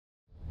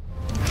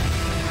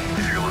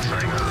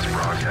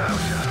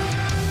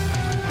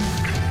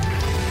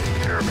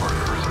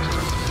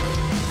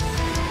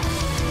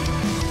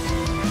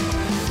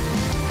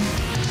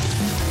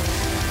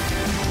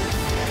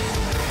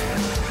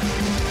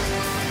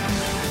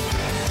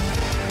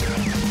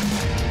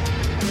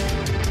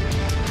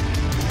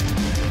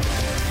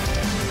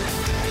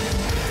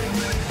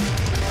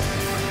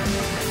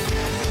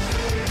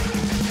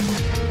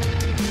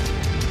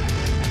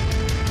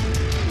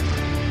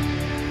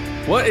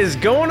is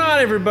going on,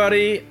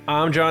 everybody?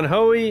 I'm John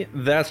Hoey,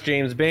 that's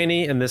James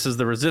Bainey, and this is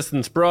the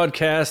Resistance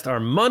Broadcast, our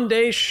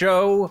Monday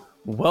show.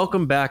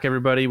 Welcome back,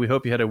 everybody. We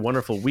hope you had a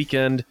wonderful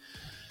weekend.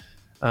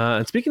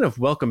 And speaking of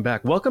welcome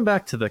back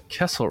to the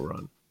Kessel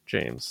Run,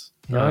 James.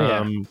 Oh,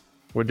 yeah.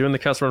 We're doing the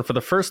Kessel Run for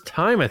the first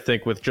time, I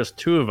think, with just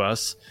two of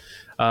us.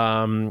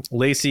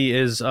 Lacey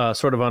is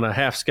sort of on a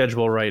half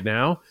schedule right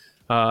now.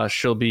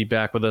 She'll be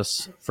back with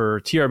us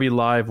for TRB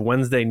Live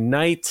Wednesday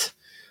night.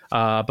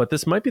 But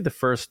this might be the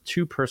first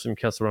two-person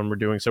Kessel Run we're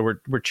doing. So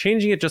we're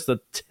changing it just a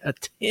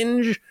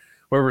tinge,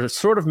 where we're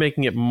sort of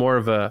making it more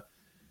of a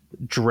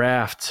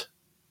draft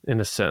in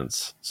a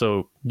sense.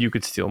 So you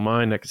could steal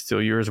mine, I could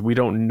steal yours. We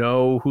don't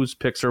know whose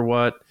picks are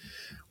what.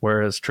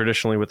 Whereas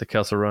traditionally with the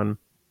Kessel Run,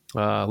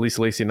 at least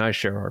Lacey and I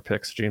share our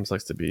picks. James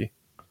likes to be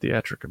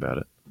theatric about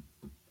it.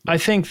 I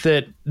think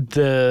that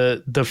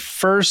the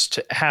first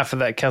half of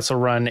that Kessel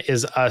Run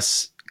is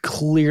us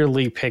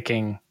clearly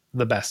picking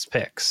the best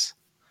picks.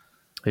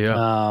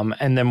 Yeah.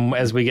 And then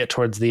as we get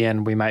towards the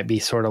end, we might be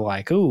sort of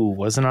like, ooh,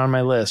 wasn't on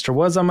my list, or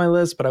was on my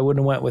list, but I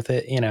wouldn't have went with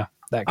it.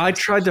 That I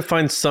tried to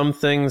find some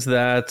things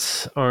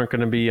that aren't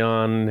going to be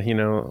on,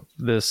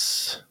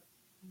 this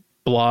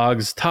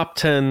blog's top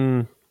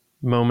 10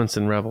 moments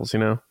in Rebels,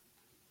 I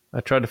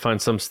tried to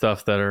find some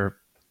stuff that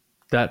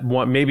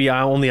maybe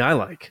I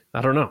like.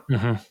 I don't know.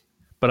 Mm-hmm.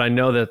 But I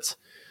know that,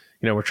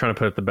 we're trying to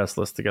put the best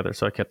list together.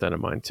 So I kept that in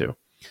mind too.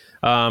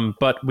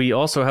 But we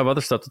also have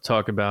other stuff to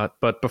talk about.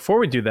 But before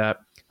we do that,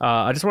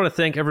 I just want to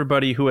thank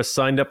everybody who has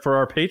signed up for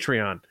our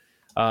Patreon.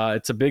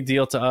 It's a big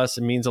deal to us.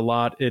 It means a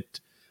lot.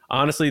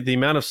 Honestly, the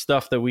amount of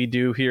stuff that we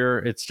do here,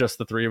 it's just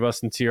the three of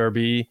us in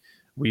TRB.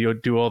 We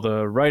do all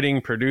the writing,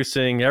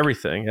 producing,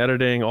 everything,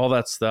 editing, all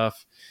that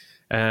stuff.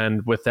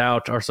 And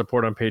without our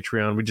support on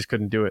Patreon, we just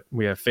couldn't do it.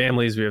 We have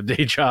families, we have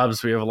day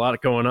jobs, we have a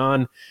lot going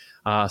on.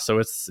 So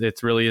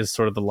it really is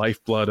sort of the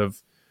lifeblood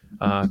of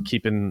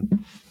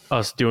keeping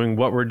us doing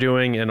what we're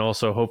doing, and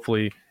also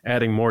hopefully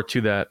adding more to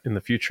that in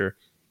the future.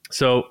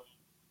 So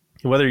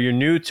whether you're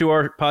new to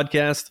our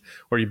podcast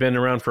or you've been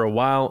around for a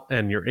while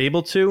and you're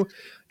able to,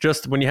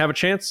 just when you have a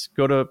chance,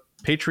 go to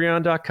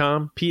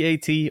patreon.com,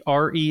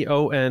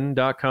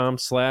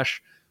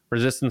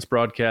 patreon.com/Resistance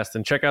Broadcast,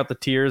 and check out the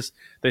tiers.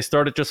 They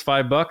start at just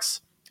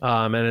 $5.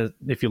 And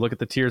if you look at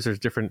the tiers, there's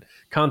different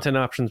content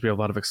options. We have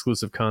a lot of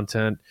exclusive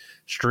content,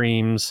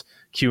 streams,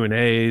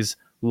 Q&As,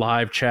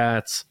 live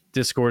chats,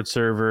 Discord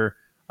server,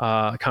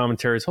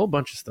 commentaries, a whole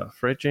bunch of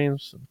stuff, right,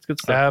 James? It's good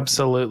stuff.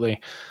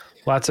 Absolutely.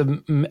 Lots of,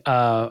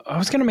 I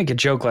was going to make a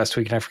joke last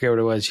week and I forget what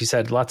it was. You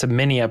said lots of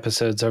mini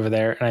episodes over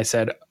there. And I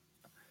said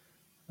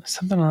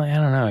something like, I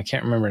don't know. I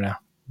can't remember now.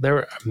 There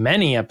were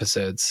many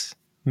episodes,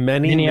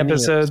 many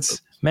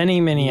episodes,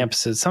 many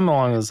episodes, something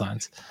along those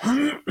lines.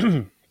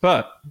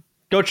 But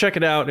go check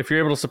it out. If you're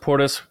able to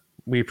support us,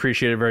 we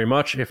appreciate it very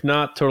much. If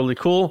not, totally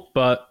cool.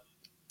 But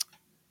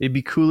it'd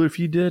be cooler if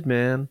you did,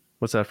 man.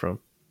 What's that from?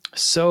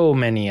 So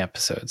many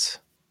episodes.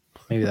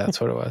 Maybe that's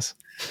what it was.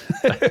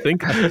 I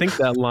think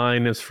that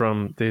line is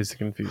from Dazed and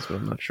Confused, but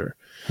I'm not sure.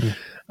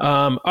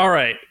 All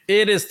right.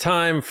 It is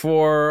time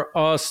for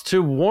us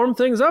to warm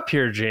things up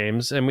here,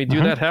 James. And we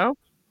do that how?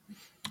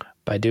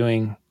 By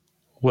doing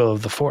Will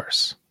of the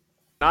Force.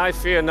 I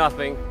fear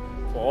nothing,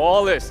 for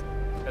all is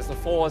as the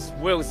Force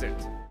wills it.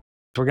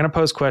 We're going to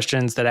pose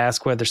questions that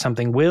ask whether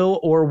something will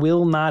or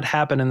will not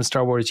happen in the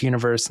Star Wars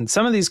universe. And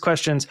some of these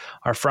questions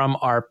are from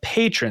our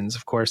patrons,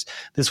 of course.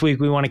 This week,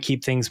 we want to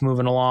keep things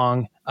moving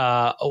along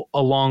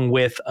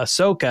with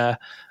Ahsoka,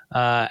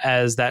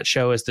 as that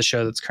show is the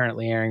show that's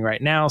currently airing right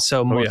now.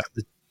 So most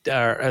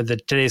of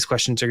today's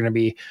questions are going to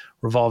be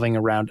revolving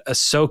around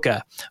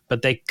Ahsoka.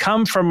 But they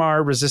come from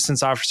our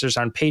Resistance officers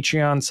on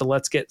Patreon. So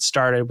let's get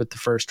started with the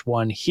first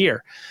one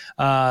here.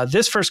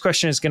 This first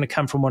question is going to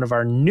come from one of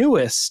our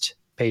newest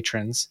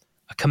patrons,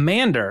 a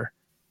Commander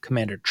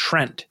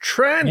Trent.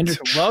 Commander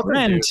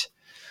Trent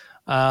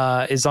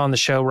is on the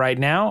show right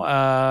now,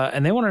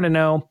 and they wanted to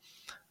know,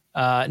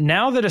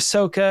 now that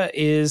Ahsoka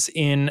is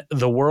in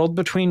the World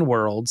Between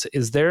Worlds,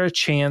 is there a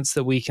chance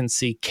that we can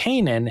see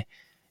Kanan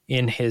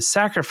in his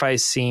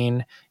sacrifice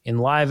scene in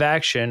live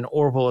action,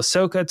 or will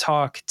Ahsoka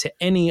talk to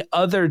any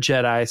other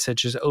Jedi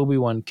such as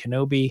Obi-Wan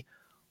Kenobi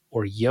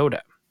or Yoda?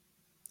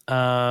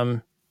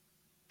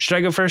 Should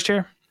I go first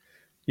here?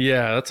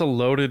 Yeah, that's a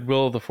loaded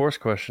Will of the Force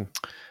question.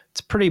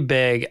 It's pretty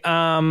big.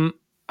 I'm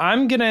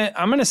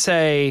gonna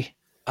say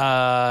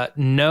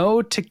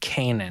no to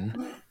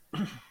Kanan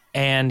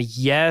and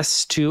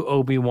yes to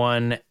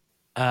Obi-Wan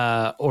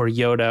or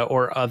Yoda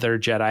or other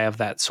Jedi of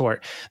that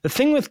sort. The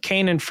thing with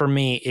Kanan for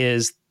me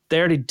is they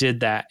already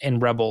did that in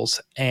Rebels,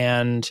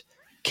 and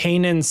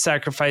Kanan's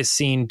sacrifice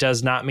scene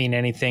does not mean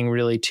anything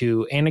really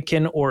to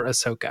Anakin or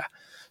Ahsoka.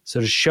 So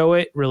to show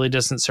it really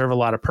doesn't serve a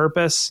lot of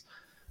purpose.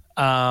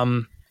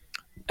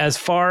 As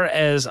far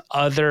as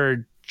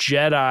other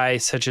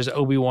Jedi, such as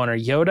Obi-Wan or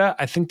Yoda,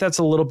 I think that's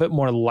a little bit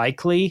more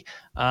likely.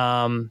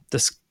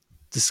 The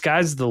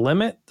sky's the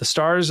limit. The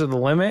stars are the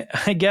limit,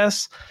 I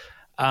guess.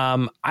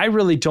 I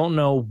really don't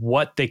know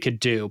what they could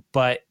do,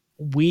 but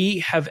we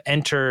have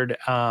entered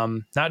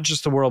not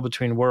just the world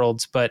between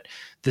worlds, but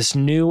this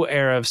new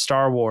era of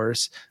Star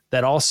Wars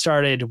that all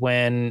started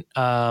when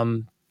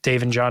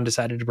Dave and John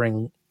decided to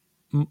bring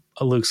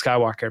a Luke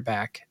Skywalker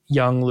back,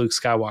 young Luke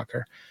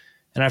Skywalker.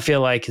 And I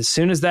feel like as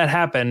soon as that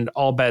happened,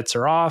 all bets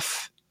are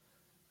off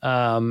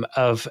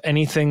of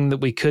anything that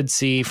we could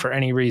see for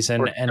any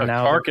reason. And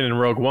now Tarkin in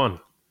Rogue One.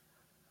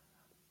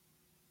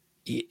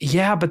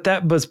 Yeah, but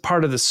that was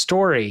part of the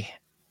story.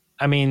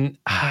 I mean,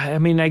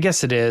 I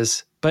guess it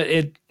is, but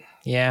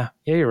yeah,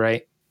 you're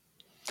right.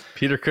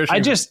 Peter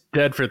Cushing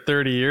dead for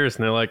 30 years,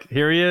 and they're like,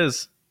 here he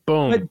is.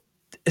 Boom.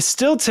 But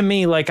still, to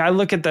me, like, I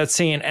look at that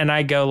scene and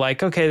I go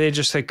like, okay, they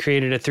just like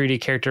created a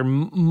 3D character. A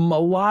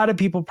lot of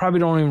people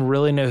probably don't even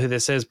really know who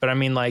this is, but I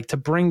mean, like, to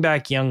bring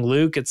back young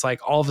Luke, it's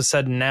like all of a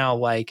sudden now,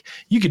 like,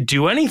 you could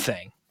do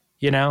anything,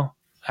 you know?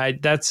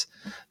 There's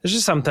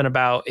just something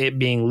about it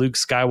being Luke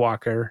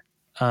Skywalker,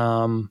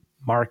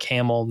 Mark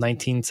Hamill,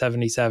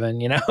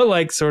 1977, you know,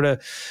 like sort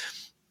of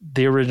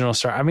the original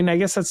star. I mean, I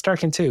guess that's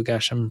Tarkin too.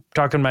 Gosh, I'm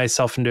talking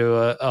myself into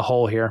a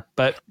hole here,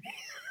 but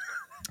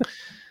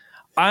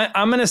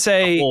I'm going to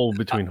say a hole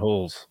between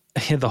holes.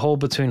 The hole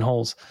between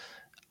holes.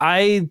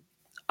 I'm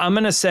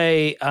going to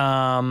say,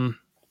 I'm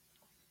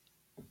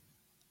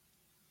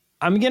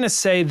going to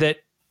say that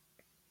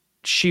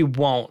she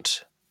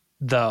won't,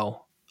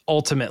 though,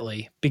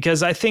 ultimately,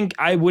 because I think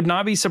I would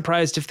not be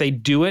surprised if they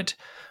do it.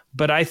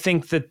 But I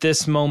think that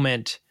this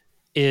moment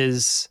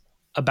is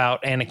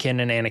about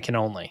Anakin and Anakin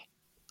only.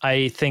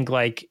 I think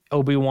like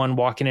Obi-Wan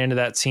walking into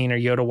that scene or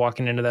Yoda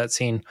walking into that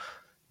scene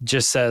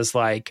just says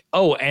like,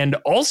 oh, and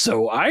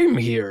also I'm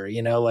here,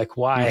 you know, like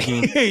why,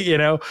 you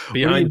know,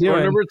 behind door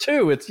number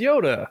 2, it's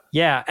Yoda.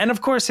 Yeah. And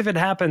of course, if it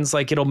happens,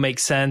 like it'll make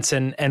sense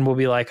and we'll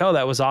be like, oh,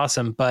 that was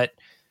awesome. But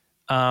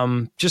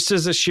just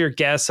as a sheer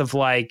guess of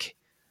like,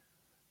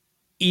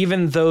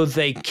 even though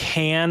they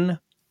can,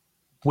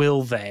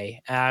 will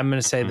they? I'm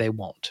going to say they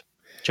won't.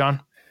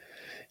 John?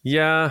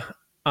 Yeah,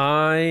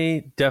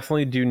 I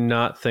definitely do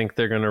not think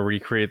they're going to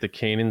recreate the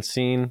Kanan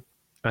scene.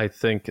 I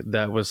think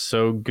that was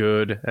so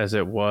good as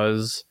it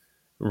was.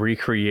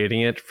 Recreating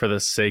it for the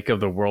sake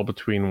of the world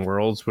between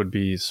worlds would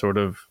be sort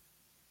of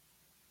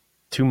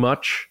too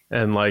much.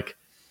 And like,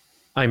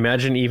 I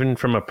imagine even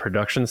from a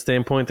production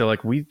standpoint, they're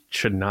like, we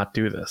should not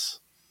do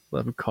this.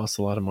 That would cost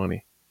a lot of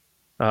money.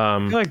 I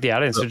feel like the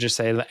audience would just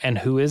say, and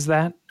who is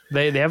that?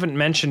 They haven't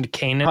mentioned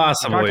Kanan.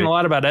 Possibly. Talking a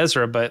lot about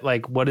Ezra, but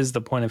like, what is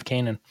the point of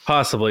Kanan?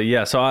 Possibly,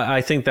 yeah. So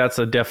I think that's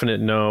a definite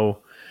no.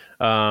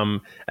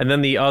 And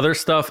then the other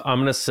stuff, I'm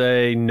going to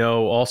say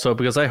no also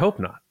because I hope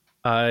not.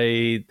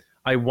 I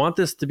want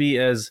this to be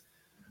as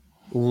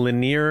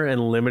linear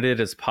and limited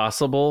as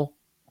possible.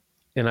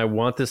 And I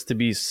want this to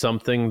be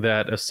something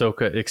that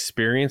Ahsoka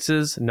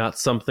experiences, not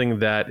something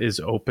that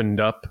is opened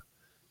up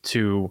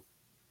to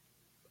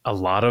a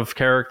lot of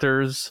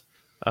characters.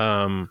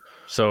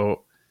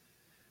 So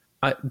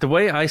the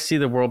way I see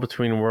the world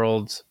between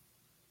worlds,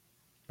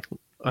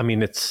 I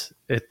mean, it's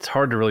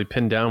hard to really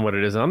pin down what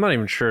it is. I'm not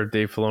even sure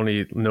Dave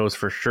Filoni knows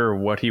for sure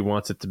what he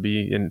wants it to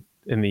be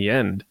in the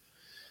end.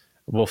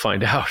 We'll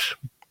find out.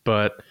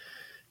 But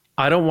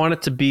I don't want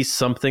it to be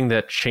something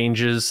that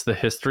changes the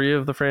history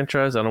of the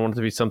franchise. I don't want it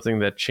to be something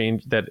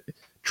that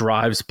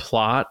drives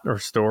plot or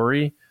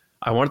story.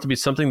 I want it to be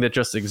something that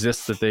just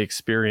exists, that they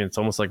experience,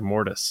 almost like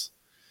Mortis.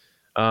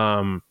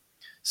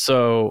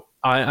 So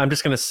I'm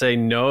just going to say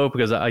no,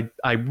 because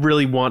I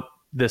really want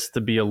this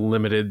to be a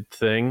limited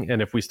thing.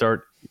 And if we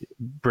start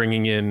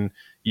bringing in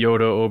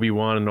Yoda,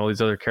 Obi-Wan, and all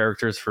these other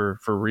characters for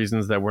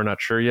reasons that we're not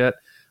sure yet,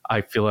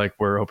 I feel like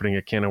we're opening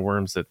a can of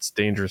worms that's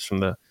dangerous from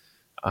the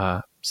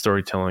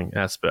storytelling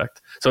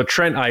aspect. So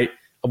Trent,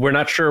 we're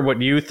not sure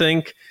what you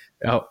think.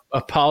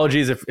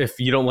 Apologies if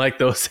you don't like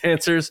those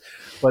answers,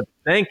 but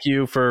thank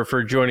you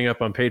for joining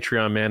up on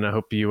Patreon, man. I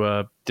hope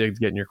you did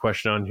getting your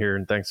question on here,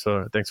 and thanks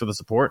for the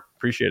support.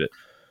 Appreciate it.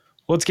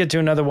 Let's get to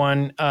another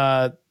one.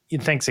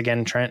 Thanks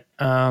again, Trent.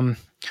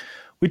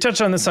 We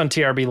touched on this on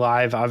TRB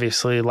Live,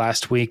 obviously,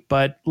 last week,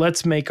 but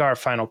let's make our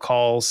final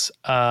calls.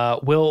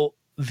 Will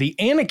the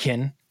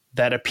Anakin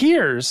that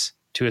appears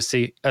to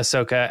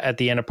Ahsoka at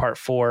the end of Part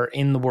 4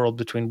 in the World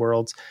Between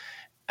Worlds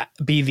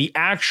be the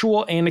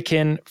actual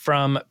Anakin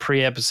from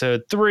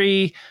pre-Episode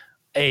 3,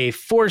 a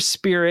Force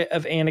spirit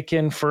of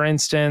Anakin, for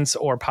instance,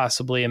 or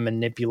possibly a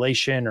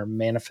manipulation or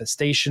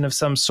manifestation of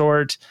some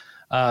sort?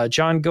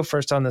 John, go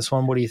first on this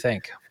one. What do you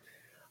think?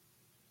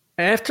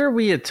 After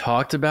we had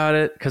talked about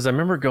it, because I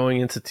remember going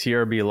into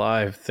TRB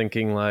Live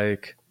thinking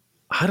like,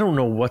 I don't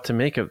know what to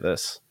make of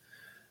this,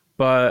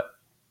 but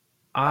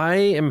I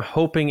am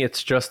hoping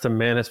it's just a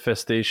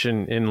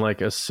manifestation in like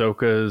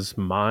Ahsoka's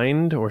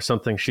mind or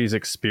something she's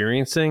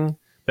experiencing,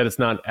 that it's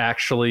not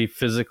actually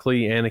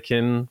physically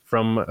Anakin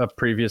from a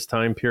previous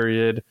time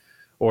period,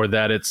 or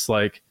that it's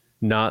like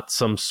not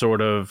some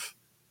sort of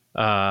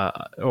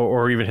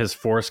or even his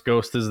Force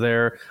ghost is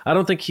there. I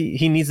don't think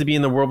he needs to be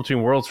in the World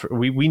Between Worlds.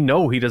 We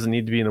know he doesn't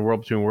need to be in the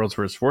World Between Worlds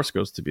for his Force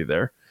ghost to be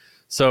there.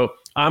 So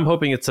I'm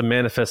hoping it's a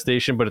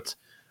manifestation, but it's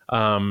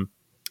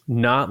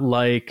not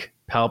like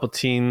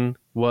Palpatine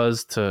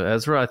was to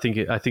Ezra. I think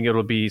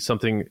it'll be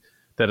something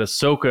that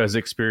Ahsoka is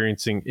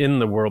experiencing in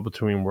the world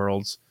between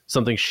worlds,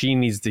 something she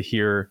needs to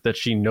hear, that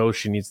she knows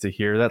she needs to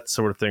hear, that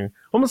sort of thing.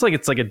 Almost like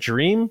it's like a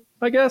dream,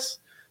 I guess.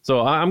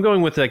 So I'm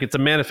going with like it's a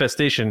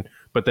manifestation,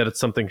 but that it's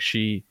something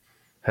she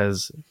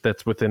has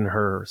that's within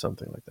her or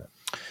something like that.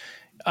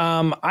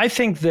 I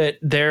think that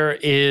there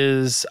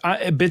is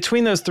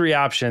between those three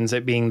options,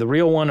 it being the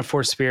real one, a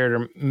Force spirit,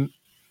 or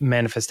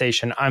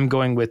manifestation. I'm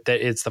going with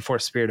that it's the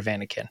Force spirit of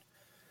Anakin.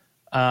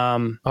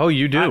 Oh,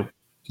 you do?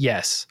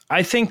 Yes,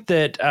 I think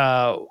that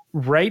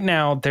right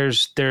now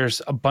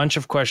there's a bunch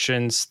of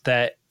questions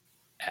that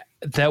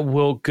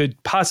could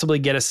possibly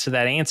get us to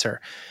that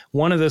answer.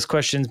 One of those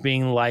questions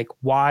being like,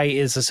 why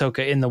is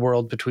Ahsoka in the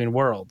world between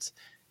worlds?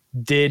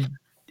 Did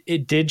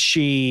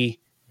she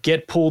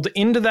get pulled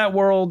into that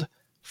world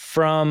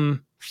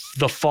from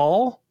the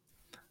fall?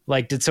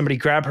 Like, did somebody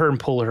grab her and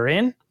pull her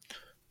in?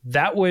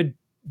 That would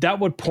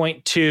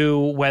point to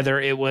whether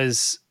it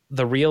was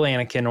the real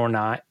Anakin or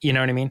not. You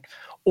know what I mean?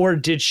 Or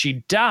did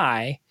she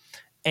die?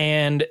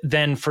 And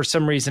then for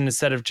some reason,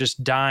 instead of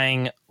just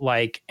dying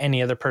like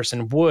any other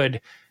person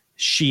would,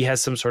 she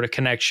has some sort of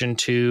connection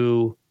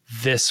to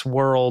this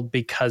world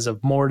because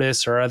of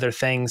Mortis or other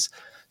things.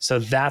 So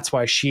that's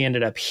why she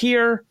ended up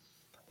here.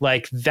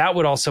 Like, that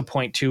would also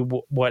point to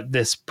what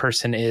this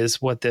person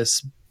is, what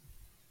this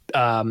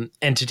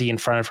entity in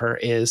front of her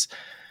is.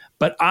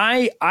 But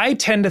I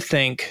tend to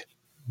think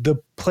the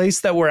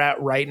place that we're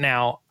at right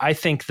now, I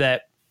think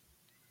that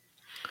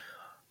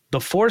the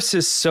Force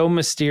is so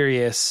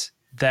mysterious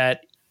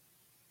that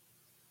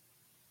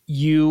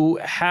you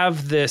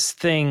have this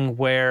thing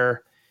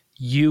where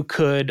you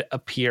could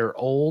appear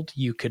old,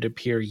 you could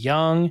appear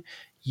young.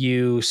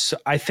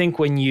 I think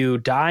when you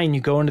die and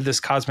you go into this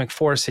cosmic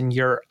force and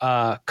you're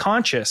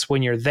conscious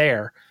when you're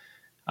there,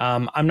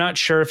 I'm not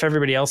sure if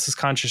everybody else is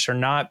conscious or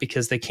not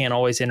because they can't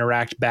always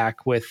interact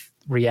back with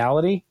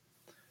reality.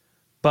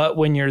 But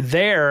when you're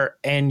there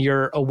and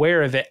you're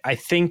aware of it, I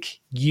think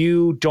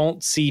you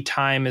don't see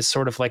time as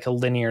sort of like a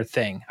linear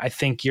thing. I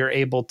think you're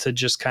able to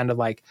just kind of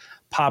like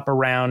pop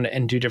around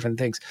and do different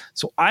things.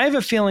 So I have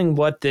a feeling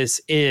what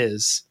this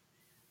is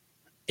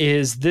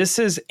this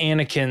is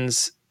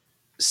Anakin's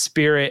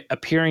spirit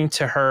appearing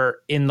to her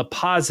in the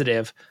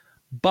positive,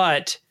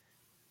 but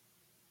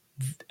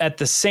at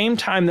the same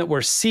time that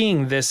we're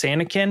seeing this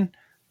Anakin,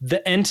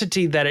 the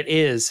entity that it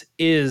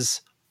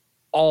is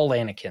all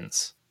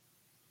Anakins.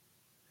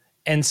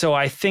 And so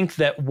I think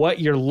that what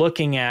you're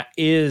looking at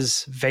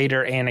is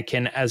Vader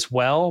Anakin as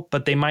well,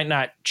 but they might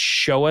not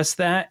show us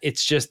that.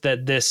 It's just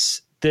that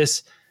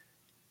this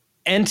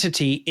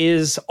entity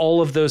is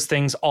all of those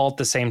things all at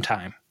the same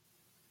time.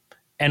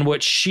 And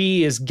what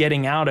she is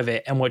getting out of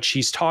it and what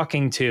she's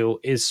talking to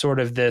is sort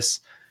of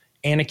this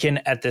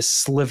Anakin at this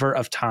sliver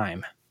of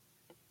time,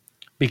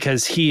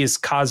 because he is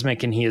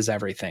cosmic and he is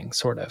everything,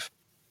 sort of.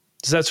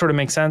 Does that sort of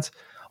make sense?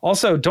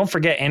 Also, don't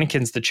forget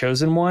Anakin's the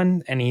chosen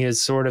one, and he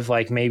is sort of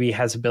like maybe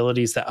has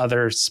abilities that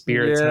other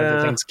spirits and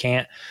other things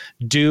can't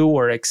do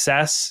or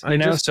access, you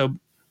know?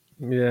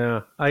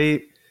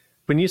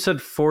 When you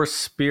said Force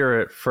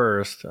spirit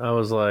first, I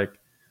was like,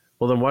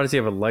 well, then why does he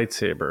have a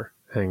lightsaber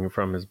hanging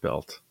from his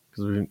belt?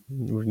 Because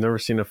we've never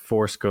seen a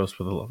Force ghost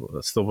with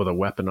a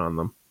weapon on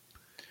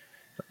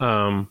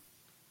them.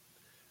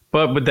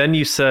 But then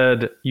you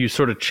said you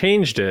sort of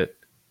changed it,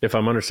 if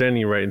I'm understanding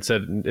you right, and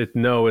said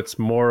it's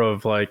more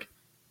of like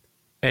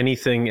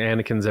anything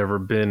Anakin's ever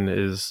been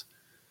is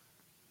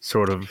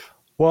sort of.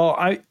 Well,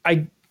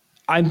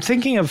 I'm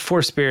thinking of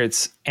Force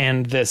spirits,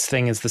 and this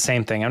thing is the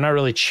same thing. I'm not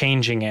really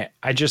changing it.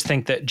 I just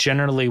think that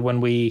generally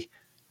when we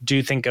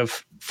do think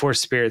of Force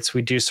spirits,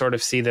 we do sort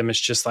of see them as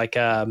just like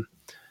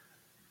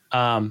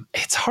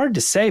it's hard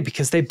to say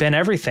because they've been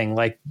everything.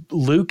 Like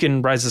Luke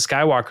in Rise of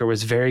Skywalker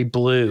was very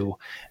blue,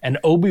 and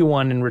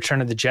Obi-Wan in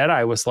Return of the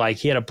Jedi was like,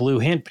 he had a blue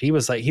hint, but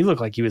he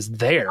looked like he was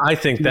there. I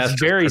think that's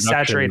very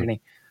saturated.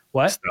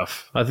 What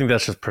stuff? I think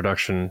that's just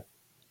production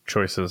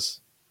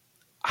choices.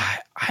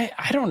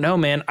 I don't know,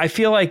 man. I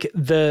feel like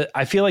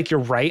you're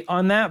right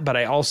on that, but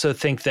I also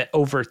think that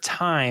over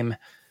time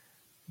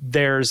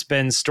there's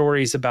been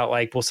stories about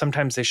like, well,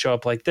 sometimes they show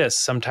up like this.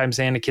 Sometimes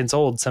Anakin's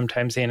old,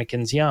 sometimes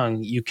Anakin's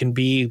young. You can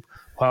be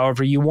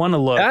however you want to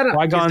look.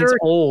 Qui-Gon's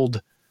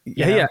old.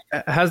 Yeah.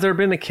 Has there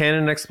been a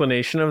canon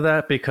explanation of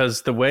that?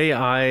 Because the way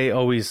I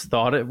always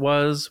thought it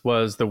was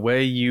the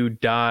way you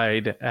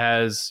died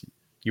as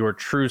your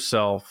true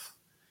self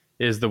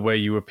is the way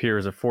you appear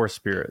as a Force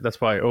spirit. That's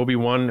why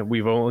Obi-Wan,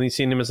 we've only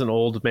seen him as an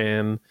old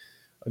man.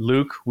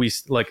 Luke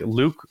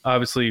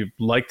obviously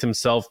liked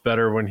himself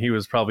better when he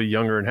was probably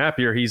younger and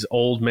happier. He's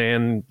old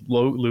man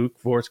Luke,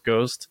 Force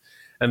ghost.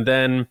 And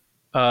then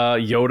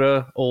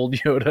Yoda, old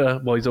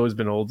Yoda. Well, he's always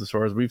been old as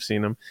far as we've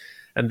seen him.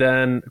 And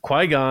then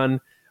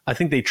Qui-Gon, I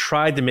think they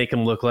tried to make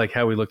him look like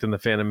how he looked in the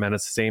Phantom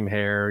Menace, same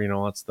hair,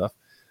 all that stuff.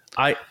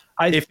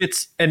 If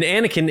it's an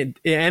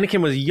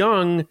Anakin was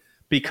young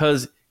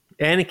because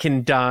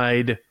Anakin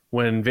died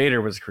when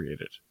Vader was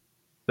created.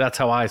 That's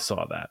how I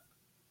saw that.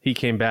 He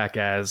came back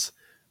as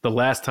the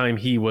last time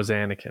he was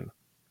Anakin.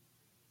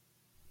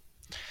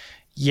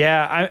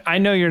 Yeah, I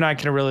know you're not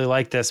going to really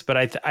like this,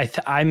 but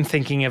I'm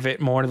thinking of it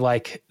more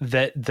like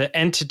that the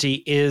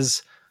entity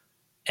is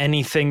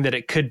anything that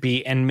it could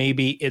be, and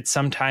maybe it's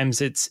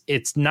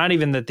not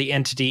even that the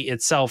entity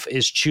itself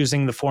is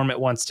choosing the form it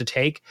wants to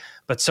take,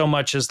 but so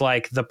much as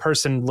like the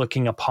person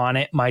looking upon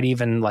it might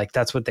even like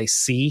that's what they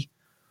see.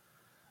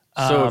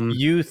 So if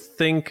you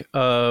think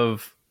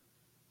of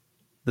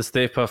the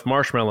Stay Puft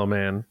Marshmallow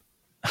Man,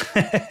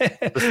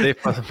 the Stay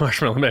Puft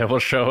Marshmallow Man will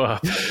show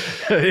up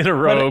in a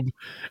robe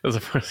as a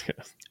first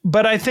guest.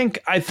 But I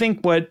think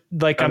what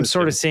like I'm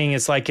sort of seeing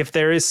is like if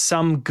there is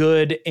some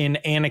good in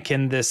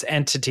Anakin, this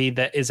entity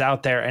that is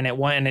out there, and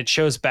it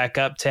shows back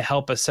up to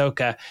help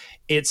Ahsoka,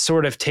 it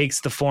sort of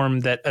takes the form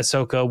that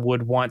Ahsoka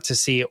would want to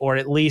see, or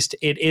at least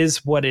it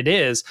is what it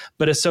is.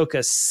 But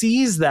Ahsoka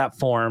sees that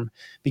form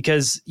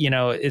because, you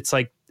know, it's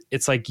like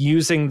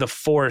using the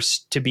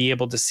Force to be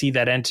able to see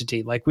that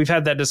entity. Like we've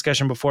had that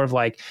discussion before of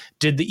like,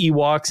 did the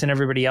Ewoks and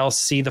everybody else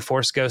see the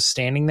Force ghost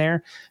standing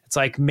there? It's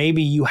like,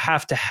 maybe you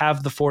have to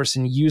have the Force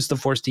and use the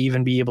Force to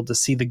even be able to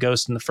see the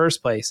ghost in the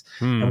first place.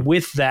 And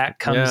with that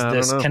comes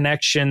this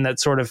connection that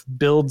sort of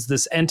builds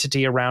this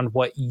entity around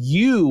what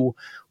you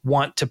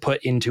want to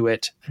put into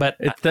it. But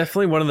it's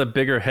definitely one of the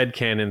bigger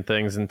headcanon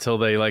things until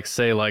they like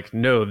say like,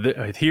 no,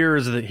 here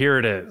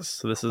it is.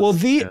 So this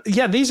is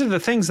these are the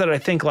things that I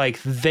think like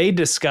they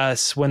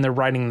discuss when they're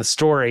writing the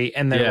story,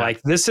 and they're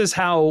like, this is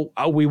how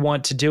we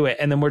want to do it,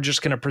 and then we're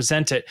just going to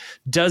present it.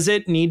 Does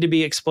it need to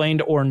be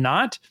explained or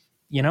not?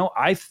 You know,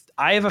 I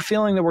have a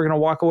feeling that we're going to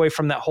walk away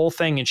from that whole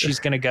thing, and she's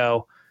going to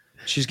go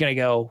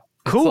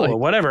cool, like, or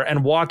whatever,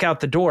 and walk out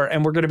the door,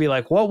 and we're going to be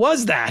like, what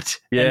was that?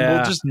 Yeah, and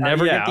we'll just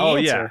never get the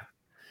answer. Yeah.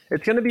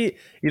 It's going to be,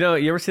 you know,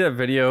 you ever see that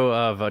video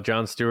of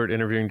Jon Stewart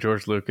interviewing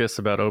George Lucas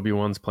about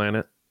Obi-Wan's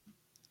planet?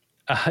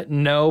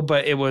 No,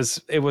 but it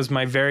was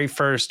my very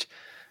first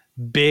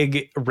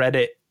big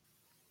Reddit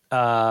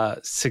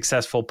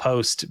successful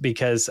post,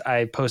 because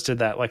I posted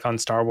that like on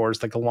Star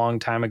Wars like a long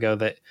time ago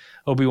that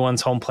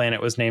Obi-Wan's home planet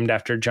was named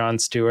after Jon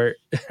Stewart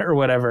or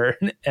whatever,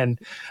 and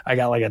I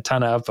got like a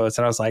ton of upvotes,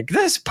 and I was like,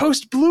 this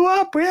post blew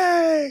up,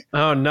 yay!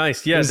 Oh,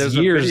 nice. Yeah, there's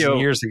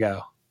years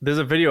ago. There's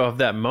a video of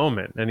that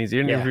moment, and he's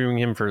interviewing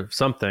him for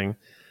something,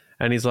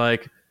 and he's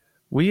like,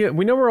 we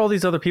know where all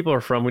these other people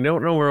are from. We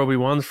don't know where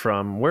Obi-Wan's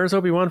from. Where's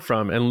Obi-Wan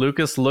from? And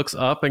Lucas looks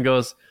up and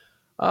goes,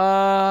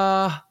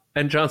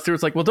 and Jon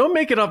Stewart's like, well, don't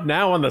make it up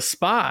now on the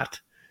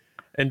spot.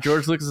 And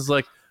George Lucas is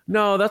like,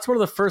 no, that's one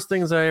of the first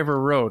things I ever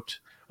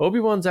wrote.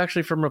 Obi-Wan's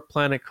actually from a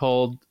planet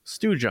called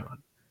Stewjon.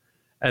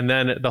 And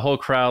then the whole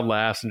crowd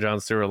laughs, and Jon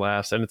Stewart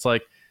laughs. And it's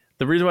like,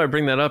 the reason why I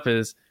bring that up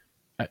is,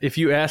 if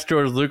you ask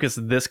George Lucas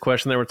this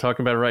question that we're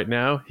talking about right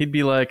now, he'd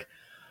be like,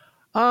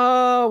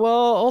 well,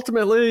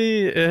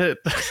 ultimately,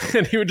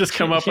 and he would just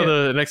come up with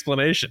an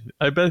explanation.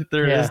 I bet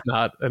there is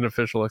not an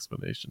official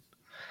explanation.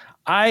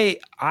 I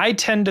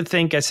tend to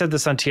think, I said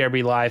this on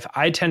TRB Live,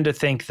 I tend to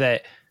think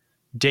that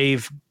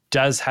Dave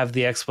does have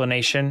the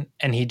explanation,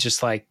 and he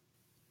just like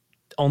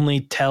only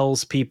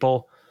tells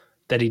people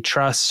that he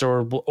trusts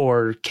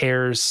or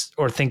cares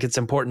or think it's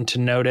important to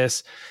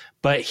notice.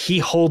 But he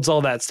holds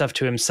all that stuff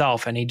to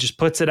himself, and he just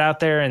puts it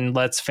out there and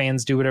lets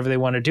fans do whatever they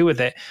want to do with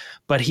it.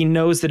 But he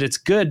knows that it's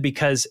good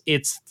because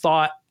it's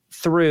thought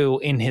through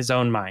in his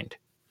own mind.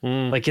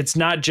 Like, it's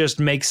not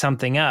just make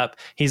something up.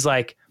 He's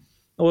like,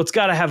 well, it's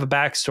got to have a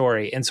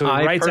backstory. And so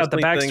he writes out the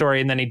backstory,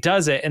 and then he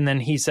does it. And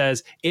then he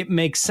says, it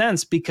makes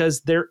sense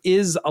because there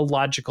is a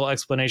logical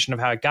explanation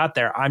of how it got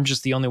there. I'm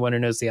just the only one who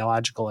knows the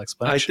logical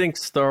explanation. I think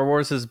Star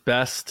Wars is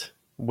best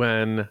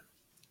when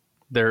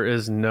there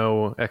is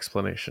no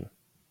explanation.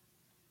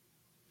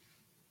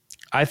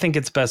 I think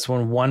it's best when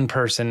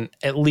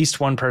at least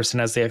one person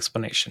has the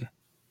explanation.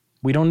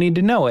 We don't need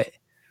to know it,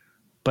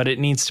 but it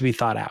needs to be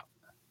thought out.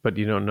 But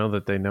you don't know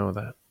that they know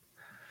that.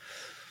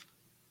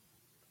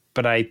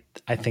 But I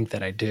think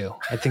that I do.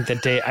 I think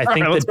that Dave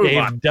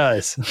Dave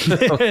does.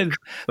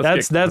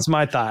 That's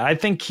my thought. I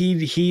think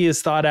he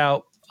has thought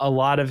out a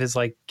lot of his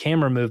like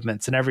camera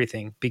movements and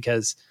everything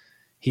because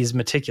he's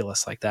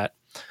meticulous like that.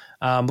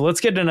 But let's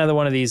get to another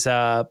one of these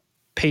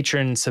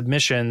patron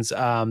submissions.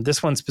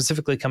 This one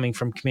specifically coming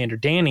from Commander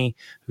Danny,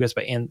 who goes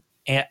by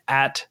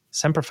at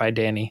Semperfi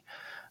Danny.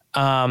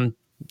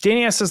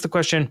 Danny asks us the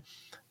question: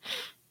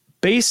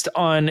 based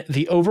on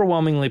the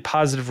overwhelmingly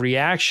positive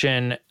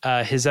reaction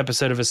his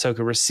episode of Ahsoka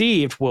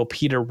received, will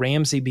Peter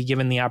Ramsey be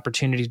given the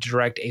opportunity to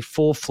direct a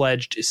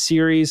full-fledged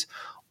series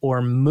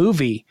or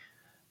movie?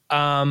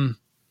 I'm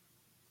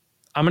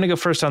going to go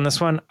first on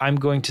this one. I'm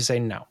going to say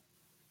no.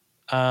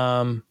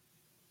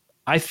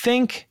 I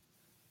think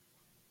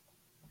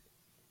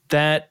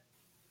that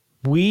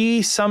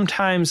we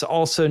sometimes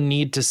also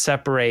need to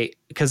separate,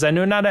 because I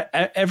know not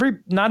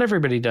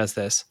everybody does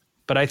this,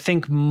 but I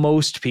think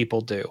most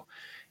people do,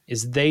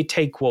 is they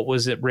take what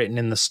was written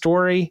in the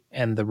story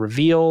and the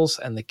reveals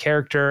and the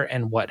character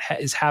and what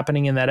is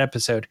happening in that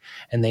episode,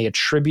 and they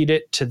attribute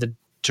it to the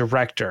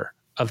director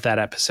of that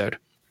episode.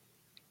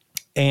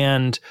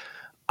 And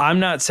I'm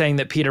not saying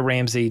that Peter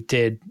Ramsey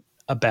did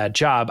a bad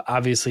job.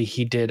 Obviously,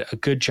 he did a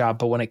good job,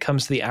 but when it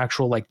comes to the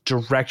actual like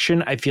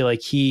direction, I feel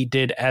like he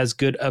did as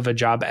good of a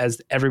job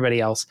as everybody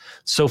else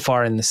so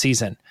far in the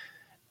season.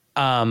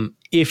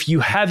 If you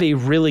have a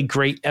really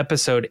great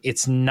episode,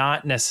 it's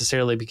not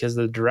necessarily because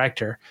of the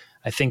director.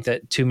 I think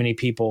that too many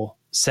people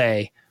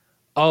say,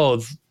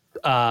 oh,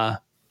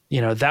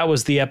 that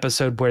was the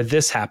episode where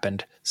this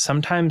happened.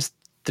 Sometimes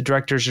the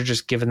directors are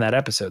just given that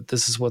episode.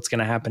 This is what's going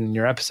to happen in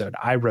your episode.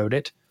 I wrote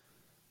it.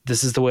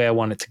 This is the way I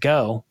want it to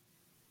go.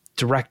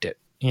 Direct it,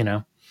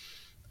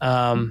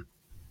 I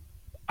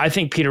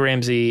think Peter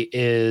Ramsey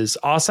is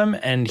awesome,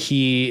 and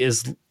he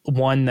is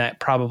one that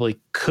probably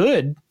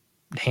could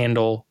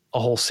handle a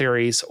whole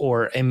series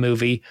or a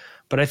movie.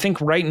 But I think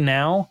right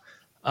now,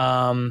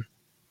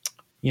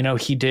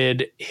 he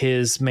did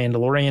his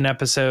Mandalorian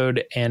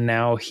episode, and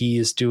now he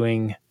is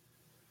doing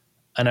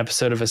an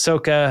episode of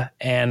Ahsoka,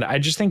 and I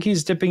just think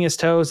he's dipping his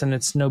toes, and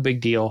it's no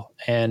big deal.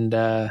 And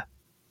I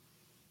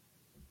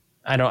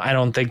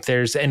don't think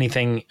there's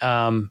anything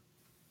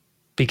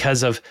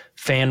because of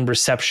fan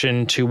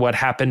reception to what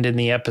happened in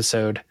the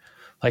episode.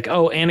 Like,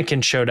 oh,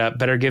 Anakin showed up,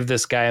 better give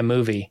this guy a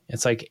movie.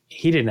 It's like,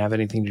 he didn't have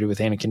anything to do with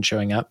Anakin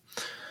showing up.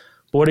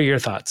 What are your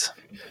thoughts?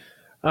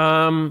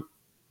 I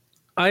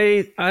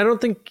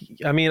don't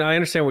think, I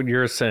understand what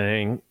you're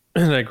saying,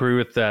 and I agree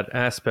with that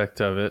aspect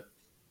of it,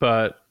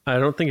 but I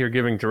don't think you're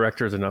giving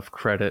directors enough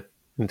credit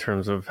in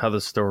terms of how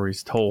the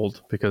story's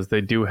told, because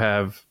they do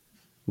have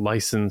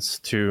license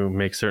to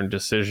make certain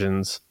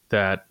decisions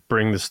that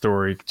bring the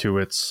story to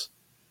its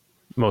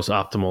most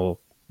optimal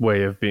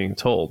way of being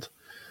told.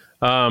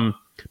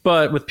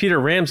 But with Peter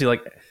Ramsey,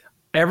 like,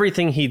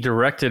 everything he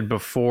directed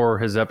before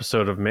his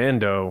episode of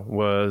Mando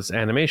was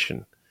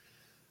animation.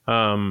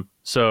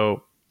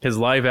 So his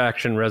live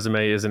action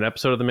resume is an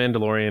episode of The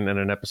Mandalorian and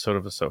an episode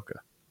of Ahsoka.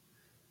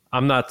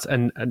 I'm not,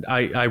 and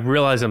I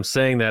realize I'm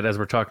saying that as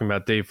we're talking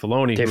about Dave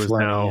Filoni, who is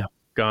now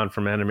gone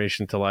from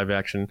animation to live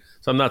action.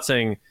 So I'm not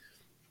saying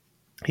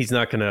he's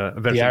not going to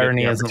eventually. The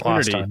irony isn't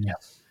lost on you.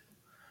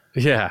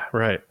 Yeah,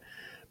 right.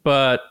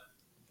 But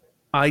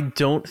I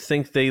don't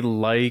think they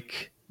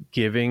like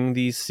giving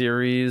these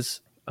series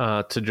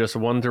to just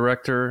one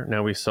director.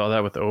 Now, we saw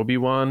that with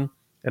Obi-Wan,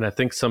 and I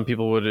think some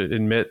people would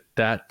admit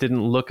that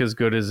didn't look as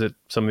good as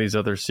some of these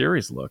other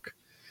series look.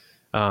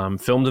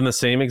 Filmed in the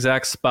same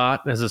exact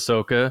spot as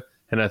Ahsoka,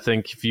 and I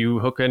think if you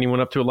hook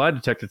anyone up to a lie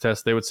detector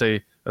test, they would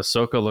say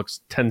Ahsoka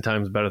looks 10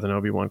 times better than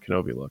Obi-Wan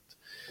Kenobi looked.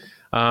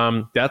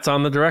 That's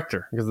on the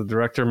director, because the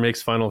director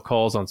makes final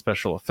calls on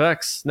special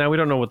effects. Now, we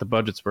don't know what the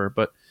budgets were,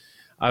 but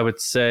I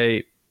would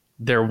say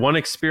their one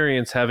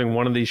experience having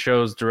one of these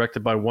shows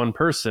directed by one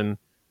person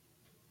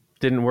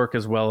didn't work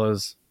as well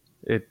as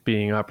it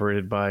being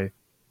operated by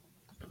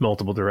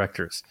multiple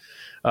directors.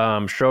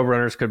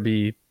 Showrunners could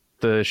be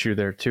the issue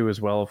there too, as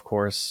well, of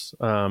course.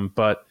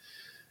 But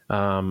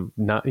not,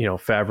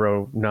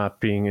 Favreau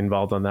not being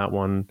involved on that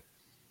one,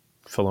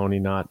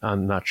 Filoni not,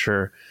 I'm not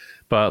sure.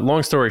 But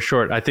long story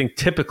short, I think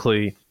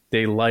typically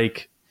they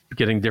like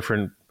getting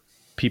different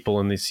people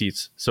in these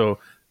seats. So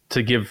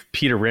to give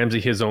Peter Ramsey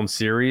his own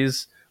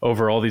series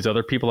over all these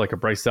other people, like a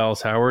Bryce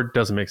Dallas Howard,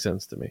 doesn't make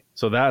sense to me.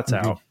 So that's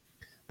out.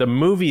 The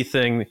movie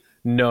thing,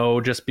 no,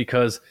 just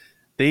because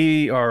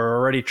they are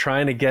already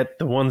trying to get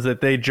the ones that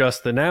they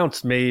just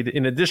announced made,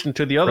 in addition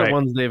to the other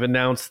ones they've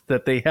announced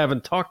that they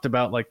haven't talked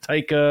about, like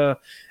Taika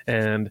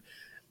and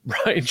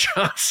Rian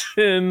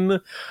Johnson.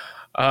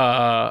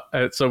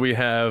 So we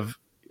have,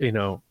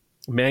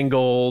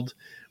 Mangold,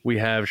 we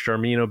have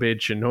Sharmeen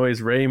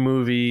Obaid-Chinoy's Rey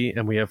movie,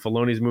 and we have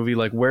Filoni's movie.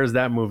 Like, where's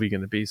that movie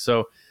going to be?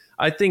 So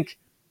I think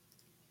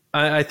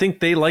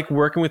they like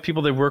working with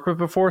people they've worked with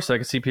before, so I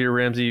can see Peter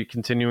Ramsey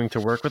continuing to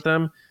work with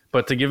them.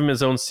 But to give him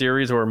his own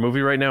series or a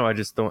movie right now, I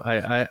just don't.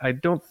 I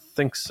don't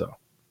think so.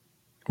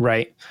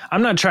 Right.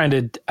 I'm not trying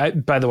to.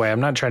 By the way,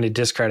 I'm not trying to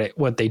discredit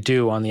what they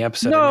do on the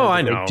episode. No,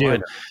 I know.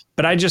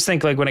 But I just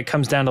think, like, when it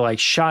comes down to like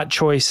shot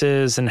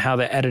choices and how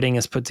the editing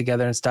is put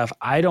together and stuff,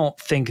 I don't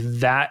think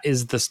that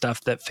is the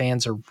stuff that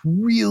fans are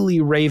really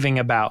raving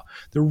about.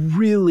 They're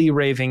really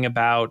raving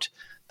about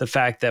the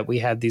fact that we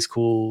had these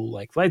cool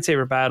like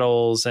lightsaber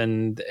battles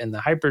and the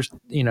hyper,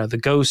 the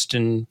Ghost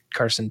and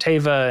Carson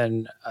Teva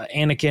and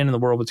Anakin and the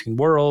World Between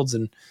Worlds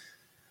and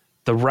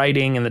the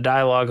writing and the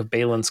dialogue of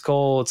Baylan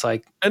Skoll. It's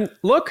like, and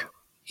look,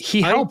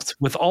 he helped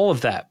with all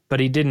of that, but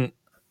he didn't.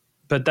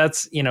 But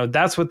that's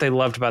what they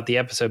loved about the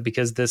episode,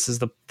 because this is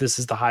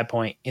the high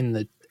point in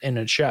the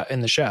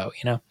show.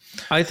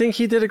 I think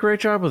he did a great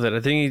job with it.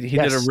 I think he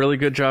did a really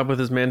good job with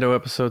his Mando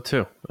episode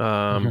too.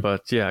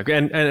 But yeah,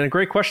 and a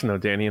great question though,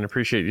 Danny, and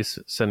appreciate you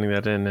sending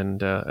that in,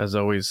 and as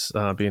always,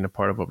 being a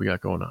part of what we got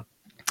going on.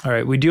 All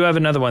right, we do have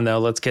another one though.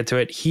 Let's get to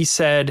it. He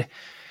said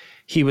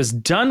he was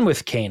done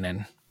with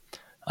Kanan.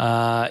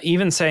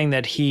 Even saying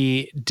that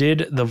he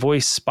did the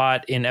voice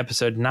spot in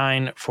episode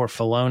 9 for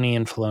Filoni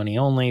and Filoni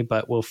only,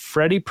 but will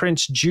Freddie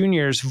Prinze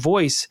Jr.'s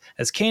voice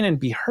as Kanan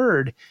be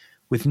heard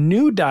with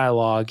new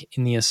dialogue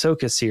in the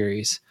Ahsoka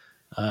series?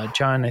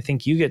 John, I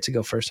think you get to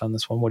go first on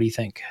this one. What do you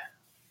think?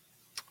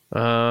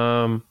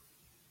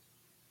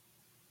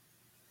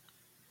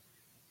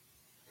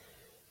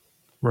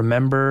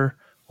 remember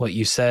what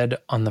you said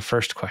on the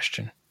first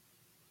question.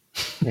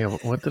 Yeah,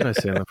 what did I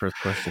say on the first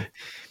question?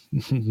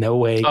 No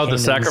way. Oh, the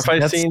Kanan's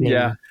sacrifice death scene?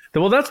 Yeah.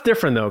 Well, that's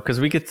different, though, because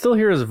we could still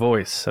hear his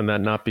voice and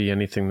that not be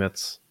anything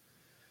that's,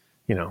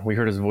 we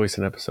heard his voice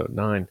in episode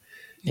 9.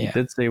 Yeah. He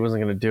did say he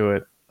wasn't going to do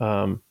it.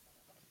 I'm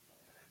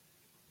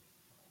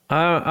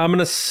going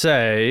to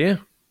say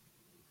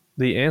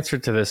the answer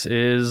to this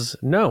is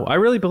no. I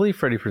really believe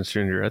Freddie Prinze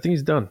Jr. I think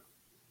he's done.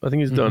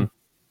 Done.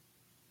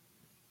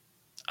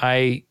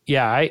 I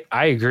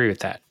agree with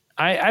that.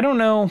 I don't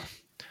know.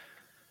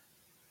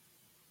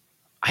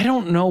 I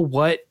don't know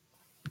what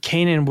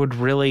Kanan would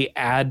really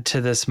add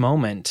to this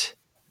moment.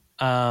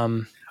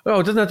 It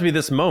doesn't have to be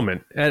this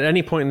moment. At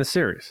any point in the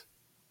series.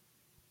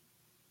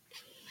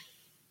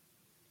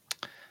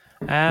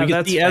 We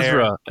could see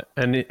Ezra,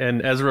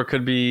 and Ezra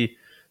could be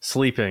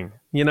sleeping,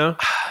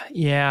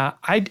 Yeah,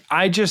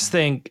 I just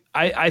think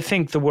I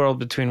think the World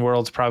Between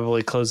Worlds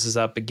probably closes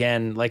up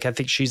again. Like, I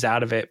think she's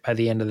out of it by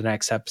the end of the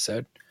next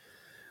episode.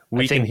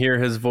 We can hear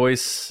his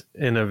voice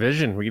in a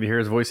vision. We could hear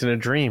his voice in a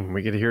dream.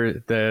 We could hear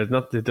it.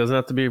 It doesn't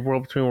have to be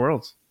World Between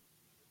Worlds.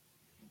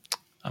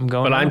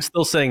 I'm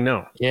still saying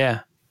no.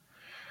 Yeah.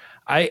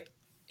 I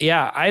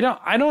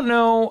don't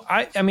know.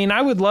 I mean,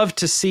 I would love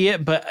to see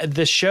it, but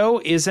the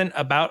show isn't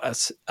about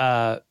us,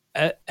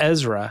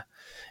 Ezra.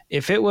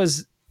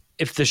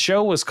 If the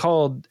show was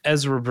called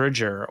Ezra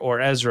Bridger or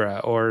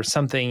Ezra or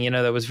something,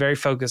 that was very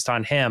focused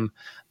on him,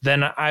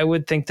 then I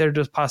would think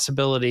there's a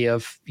possibility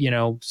of,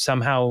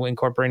 somehow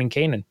incorporating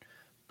Kanan.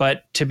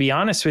 But to be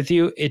honest with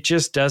you, it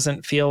just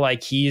doesn't feel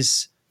like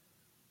he's,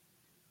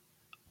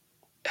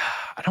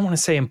 I don't want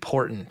to say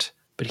important,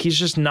 but he's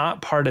just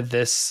not part of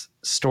this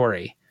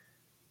story.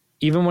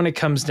 Even when it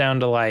comes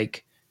down to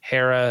like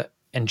Hera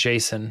and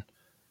Jason,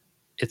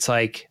 it's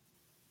like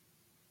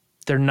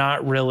they're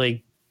not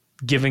really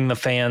giving the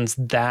fans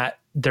that,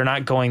 they're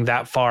not going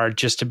that far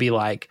just to be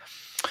like,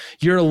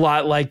 you're a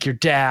lot like your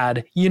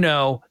dad,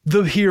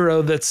 the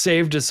hero that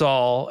saved us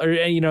all. Or,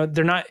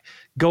 they're not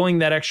going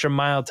that extra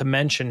mile to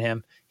mention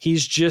him.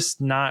 He's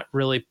just not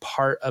really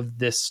part of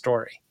this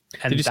story.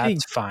 And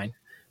that's fine.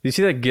 Did you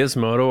see that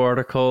Gizmodo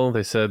article?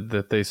 They said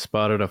that they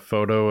spotted a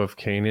photo of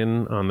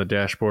Kanan on the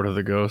dashboard of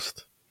the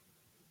Ghost.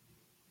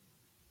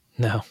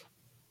 No.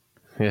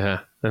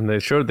 Yeah, and they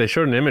showed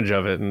an image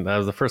of it, and that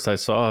was the first I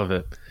saw of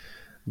it.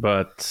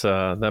 But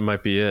that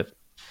might be it.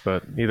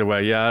 But either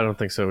way, yeah, I don't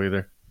think so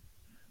either.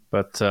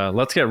 But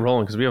let's get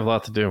rolling because we have a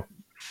lot to do.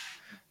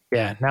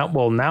 Yeah.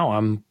 Now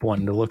I'm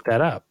wanting to look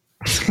that up.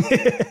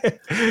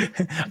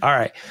 All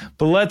right,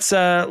 but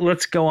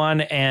let's go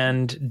on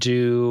and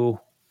do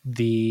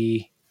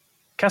the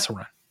Kessel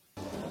Run.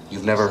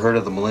 You've never heard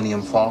of the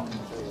Millennium Falcon?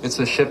 It's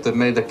a ship that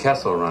made the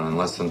Kessel Run in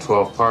less than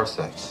 12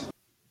 parsecs.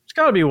 It's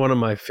got to be one of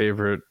my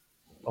favorite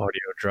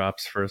audio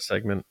drops for a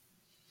segment.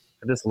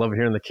 I just love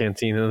hearing the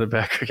cantina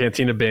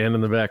band in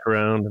the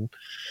background, and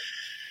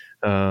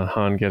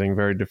Han getting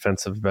very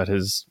defensive about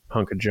his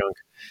hunk of junk.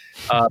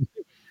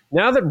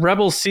 Now that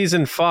Rebels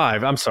Season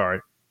 5,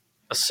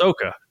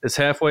 Ahsoka is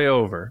halfway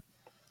over,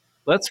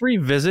 let's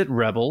revisit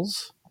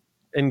Rebels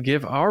and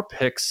give our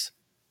picks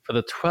for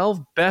the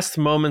 12 best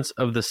moments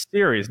of the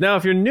series. Now,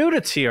 if you're new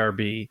to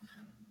TRB,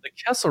 the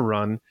Kessel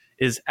Run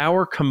is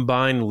our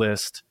combined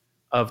list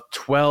of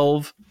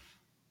 12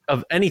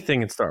 of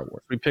anything in Star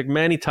Wars. We pick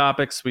many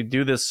topics. We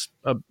do this.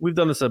 We've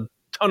done this a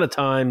ton of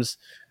times,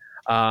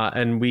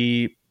 and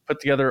we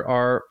put together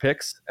our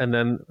picks and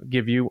then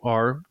give you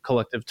our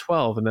collective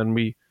 12. And then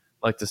we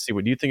like to see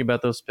what you think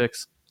about those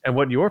picks and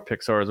what your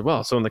picks are as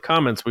well. So in the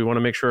comments, we want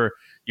to make sure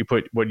you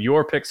put what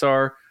your picks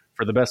are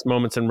for the best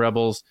moments in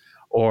Rebels,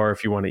 or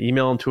if you want to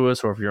email them to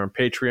us, or if you're on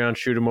Patreon,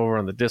 shoot them over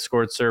on the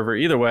Discord server.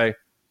 Either way.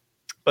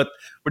 But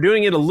we're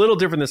doing it a little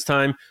different this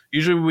time.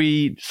 Usually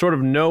we sort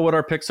of know what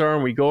our picks are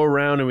and we go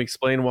around and we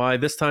explain why.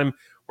 This time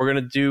we're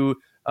going to do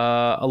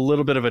a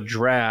little bit of a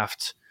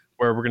draft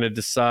where we're going to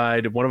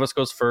decide one of us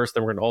goes first,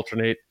 then we're going to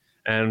alternate,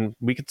 and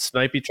we could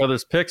snipe each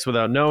other's picks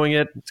without knowing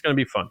it. It's going to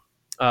be fun.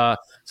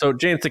 So,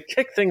 James, to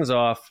kick things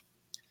off,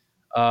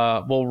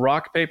 we'll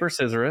rock, paper,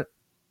 scissor it.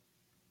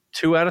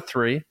 2 out of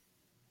 3.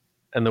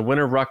 And the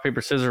winner of rock,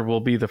 paper, scissors will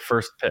be the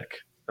first pick.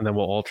 And then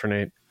we'll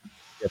alternate.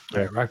 All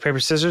right, rock, paper,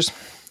 scissors.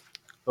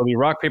 It'll be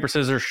rock, paper,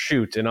 scissors,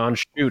 shoot. And on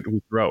shoot,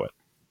 we throw it.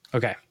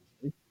 Okay.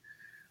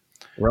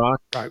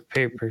 Rock,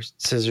 paper,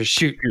 scissors,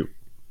 shoot.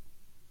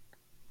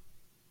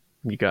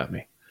 You got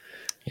me.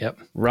 Yep.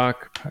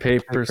 Rock,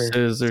 paper,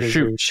 scissors,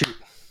 shoot.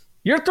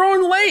 You're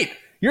throwing late.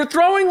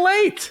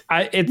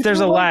 There's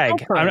a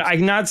lag.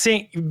 I'm not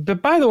seeing.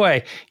 But by the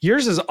way,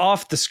 yours is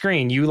off the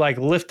screen. You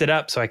lift it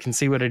up so I can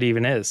see what it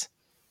even is.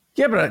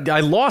 Yeah, but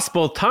I lost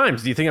both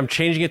times. Do you think I'm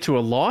changing it to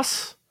a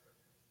loss?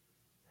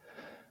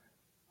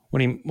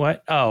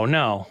 What? Oh,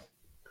 no.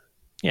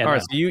 Yeah. All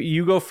right, so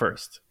you go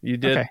first. You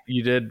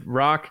did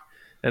rock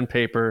and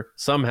paper.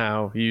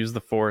 Somehow you used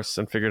the Force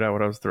and figured out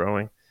what I was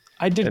throwing.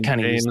 I did kind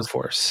of use the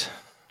Force.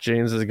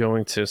 James is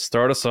going to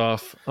start us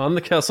off on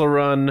the Kessel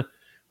Run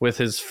with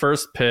his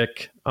first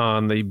pick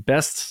on the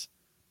best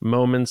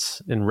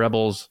moments in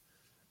Rebels,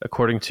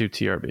 according to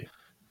TRB.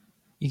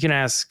 You can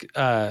ask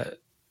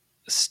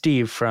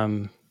Steve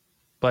from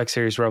Black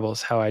Series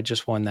Rebels how I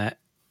just won that.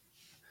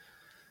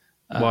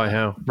 Why?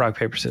 How? Rock,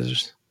 paper,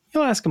 scissors.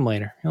 You'll ask him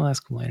later.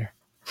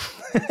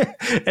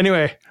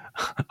 Anyway,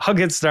 I'll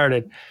get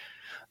started.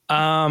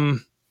 All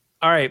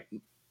right.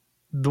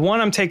 The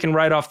one I'm taking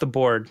right off the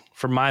board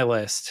for my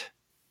list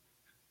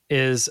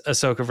is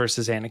Ahsoka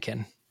versus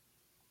Anakin.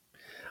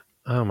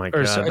 Oh my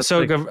Or god!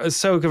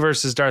 Ahsoka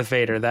versus Darth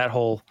Vader. That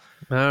whole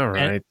All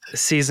right.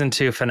 season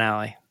 2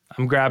 finale.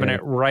 I'm grabbing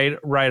it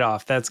right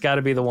off. That's got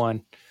to be the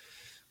one.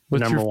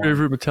 What's Number your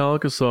favorite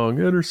Metallica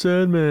song? Enter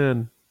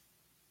Sandman.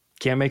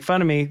 Can't make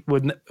fun of me.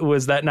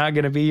 Was that not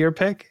going to be your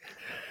pick?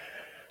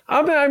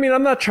 I mean,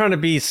 I'm not trying to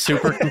be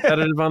super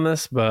competitive on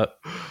this, but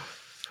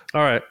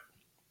all right.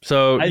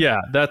 So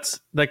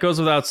that goes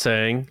without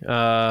saying.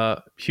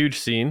 Huge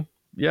scene.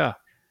 Yeah.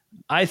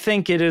 I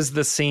think it is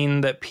the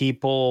scene that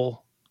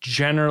people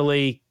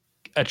generally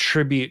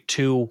attribute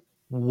to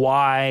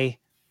why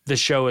the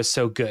show is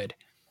so good.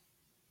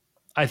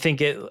 I think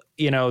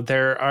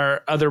there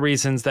are other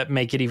reasons that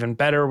make it even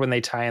better when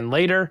they tie in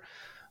later.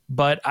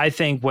 But I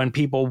think when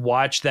people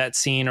watch that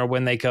scene or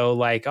when they go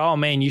like, oh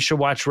man, you should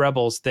watch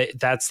Rebels,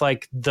 that's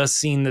like the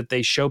scene that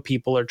they show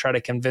people or try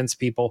to convince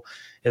people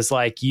is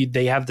like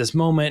they have this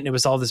moment and it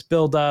was all this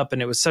build up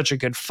and it was such a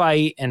good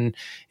fight and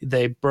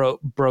they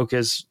broke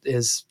his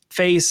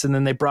face and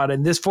then they brought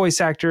in this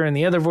voice actor and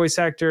the other voice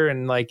actor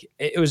and like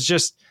it was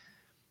just,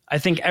 I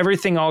think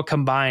everything all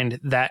combined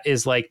that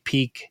is like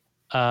peak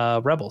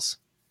Rebels.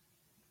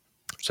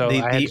 So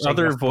the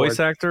other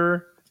voice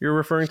actor you're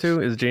referring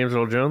to is James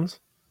Earl Jones?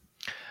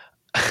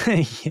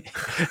 I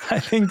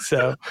think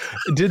so.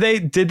 Did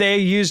they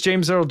use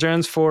James Earl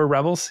Jones for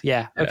Rebels?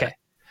 Yeah. Okay.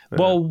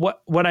 Well,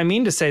 what I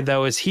mean to say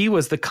though is he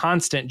was the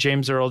constant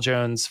James Earl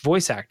Jones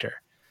voice actor.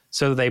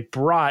 So they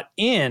brought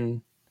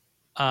in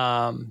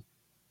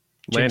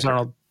James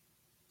Arnold.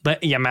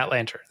 Yeah, Matt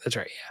Lanter. That's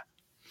right.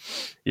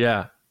 Yeah.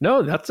 Yeah.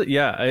 No,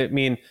 I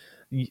mean,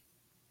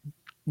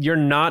 you're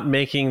not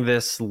making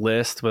this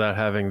list without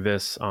having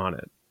this on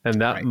it.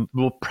 And that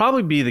will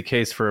probably be the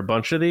case for a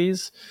bunch of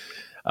these.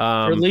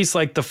 Or at least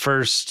like the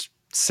first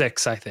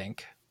 6, I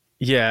think.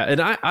 Yeah, and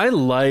I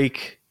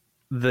like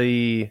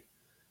the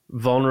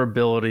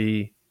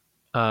vulnerability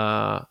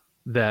that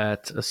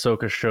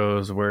Ahsoka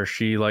shows where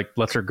she like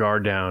lets her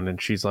guard down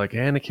and she's like,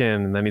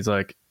 Anakin, and then he's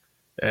like,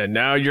 and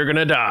now you're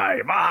gonna die.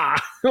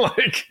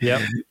 Like,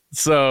 yep.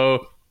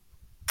 So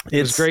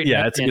it was great.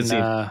 Yeah, it's a good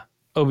scene.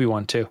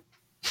 Obi-Wan too.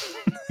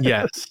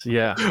 Yes,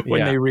 yeah.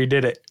 When they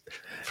redid it.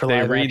 They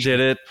redid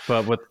it,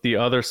 but with the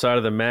other side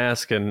of the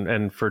mask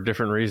and for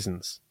different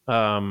reasons.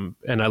 And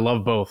I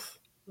love both.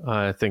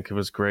 I think it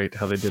was great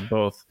how they did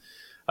both.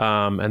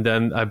 And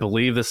then I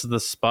believe this is the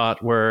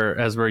spot where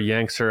Ezra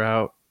yanks her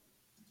out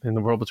in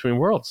the World Between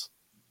Worlds.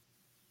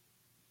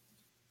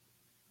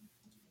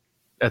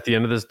 At the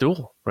end of this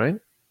duel, right?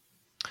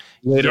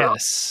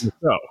 Yes.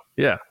 Oh,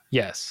 yeah.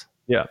 Yes.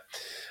 Yeah.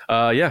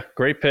 Yeah,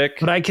 great pick.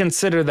 But I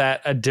consider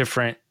that a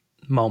different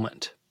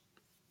moment.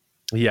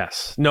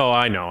 Yes. No,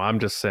 I know. I'm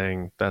just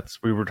saying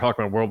we were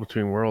talking about World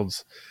Between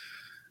Worlds.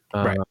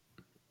 Right.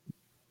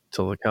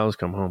 Till the cows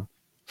come home.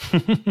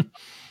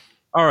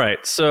 All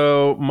right.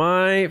 So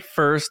my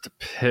first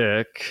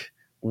pick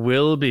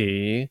will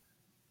be,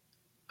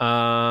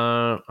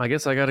 I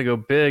guess I got to go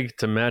big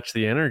to match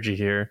the energy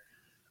here.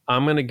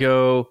 I'm going to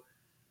go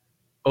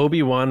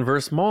Obi-Wan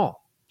versus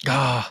Maul.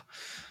 I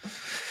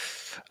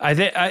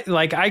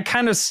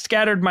kind of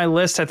scattered my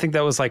list. I think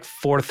that was like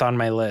 4th on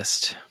my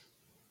list.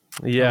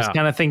 Yeah. I was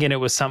kind of thinking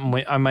it was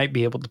something I might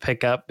be able to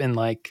pick up in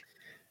like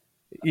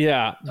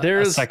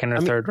there's a second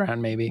or third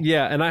round maybe.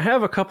 Yeah, and I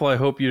have a couple I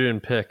hope you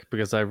didn't pick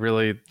because I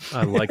like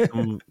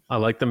them. I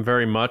like them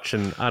very much,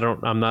 and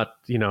I'm not,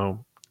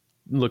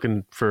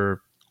 looking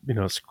for,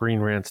 Screen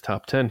Rant's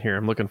top 10 here.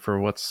 I'm looking for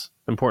what's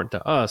important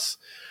to us.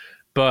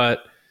 But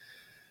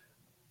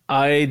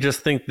I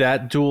just think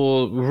that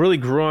duel really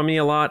grew on me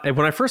a lot. And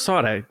when I first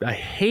saw it, I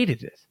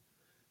hated it.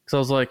 Because I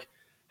was like,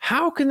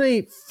 how can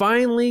they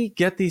finally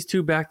get these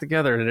two back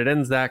together and it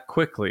ends that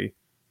quickly?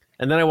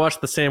 And then I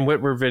watched the Sam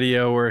Witwer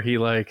video where he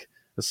is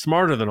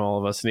smarter than all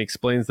of us and he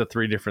explains the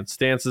 3 different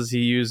stances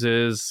he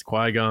uses,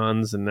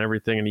 Qui-Gon's and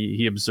everything, and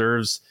he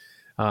observes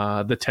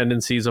the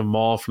tendencies of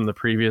Maul from the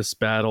previous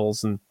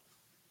battles, and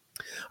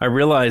I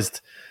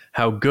realized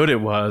how good it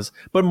was,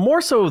 but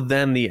more so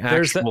than the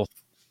actual.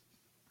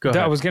 Go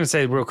ahead. I was going to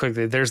say real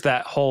quickly, there's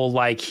that whole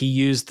he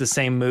used the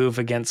same move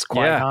against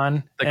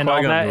Qui-Gon and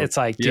all that. Move. It's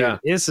like, dude,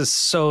 this is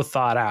so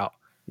thought out.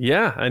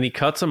 Yeah, and he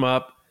cuts him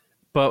up.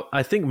 But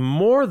I think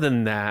more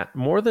than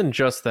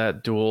just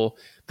that duel,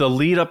 the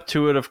lead up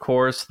to it, of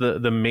course, the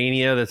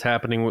mania that's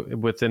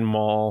happening within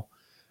Maul,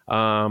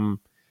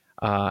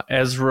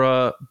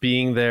 Ezra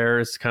being there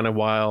is kind of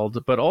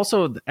wild. But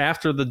also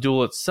after the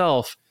duel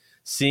itself,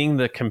 seeing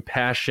the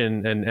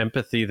compassion and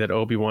empathy that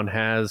Obi-Wan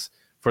has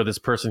for this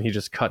person he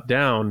just cut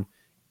down,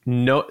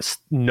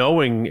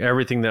 knowing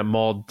everything that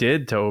Maul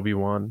did to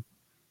Obi-Wan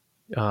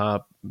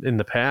in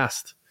the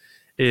past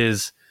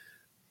is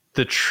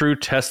the true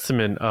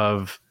testament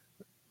of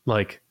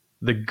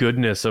the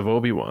goodness of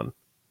Obi-Wan.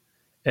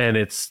 And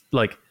it's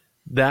like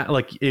that,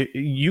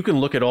 you can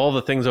look at all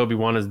the things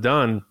Obi-Wan has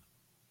done,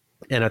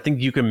 and I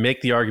think you can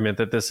make the argument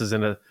that this is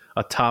in a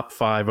top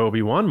 5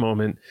 Obi-Wan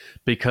moment,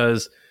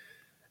 because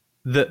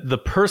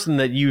the person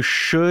that you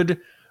should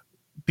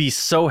be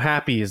so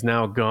happy is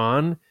now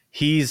gone.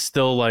 He's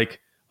still like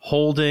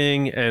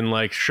holding and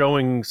like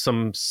showing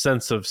some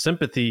sense of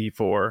sympathy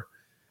for,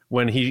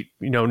 when he,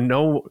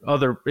 no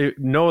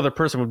other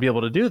person would be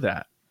able to do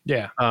that.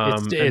 Yeah.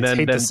 It's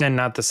hate the sin,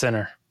 not the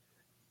sinner.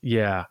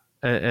 Yeah.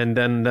 And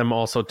then them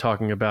also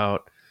talking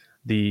about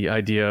the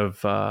idea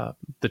of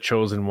the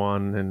Chosen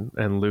One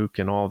and Luke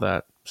and all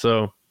that.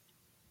 So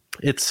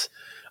it's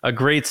a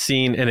great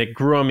scene, and it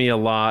grew on me a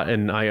lot,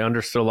 and I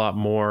understood a lot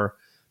more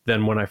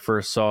than when I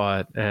first saw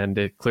it. And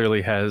it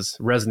clearly has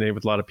resonated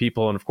with a lot of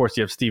people. And of course,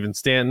 you have Stephen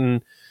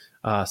Stanton,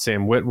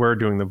 Sam Witwer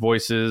doing the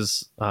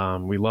voices.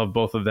 We love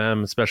both of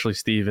them, especially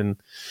Stephen.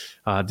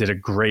 Did a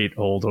great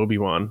old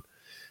Obi-Wan.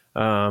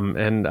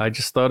 And I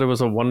just thought it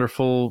was a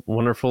wonderful,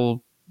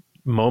 wonderful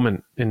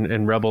moment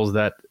in Rebels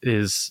that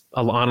is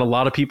on a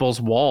lot of people's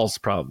walls,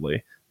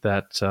 probably,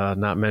 that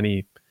not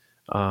many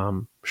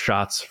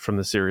shots from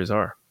the series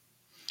are.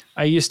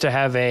 I used to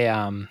have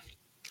an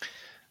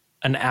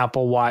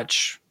Apple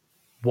Watch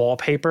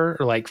wallpaper,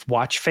 or like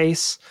watch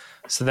face,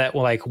 so that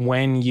like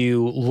when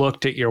you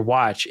looked at your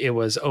watch, it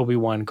was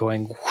Obi-Wan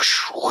going whoosh,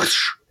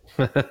 whoosh.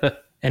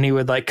 And he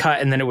would like cut,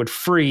 and then it would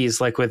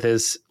freeze like with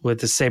his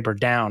saber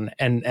down,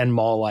 and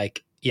Maul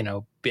like,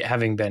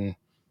 having been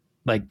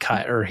like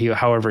cut, or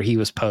however he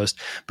was posed,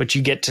 but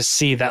you get to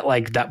see that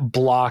like that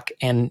block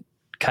and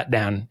cut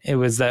down. It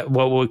was that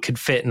what could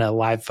fit in a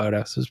live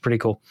photo. So it was pretty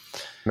cool.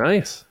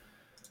 Nice.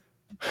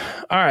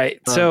 All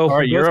right. So all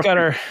right, you've got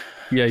our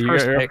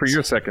you're up for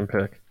your second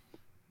pick.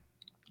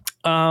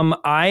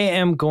 I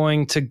am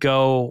going to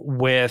go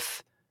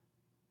with,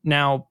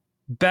 now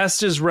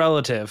best is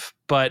relative,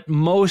 but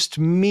most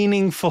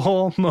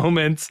meaningful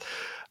moments.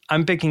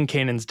 I'm picking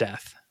Kanan's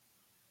death.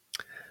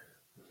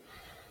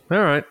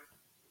 All right.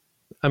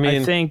 I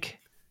mean,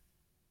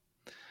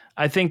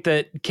 I think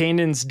that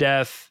Kanan's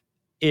death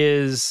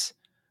is,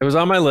 it was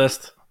on my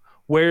list.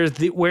 Whereas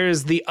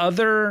the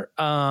other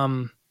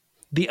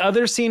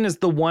scene is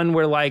the one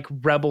where like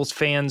Rebels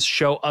fans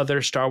show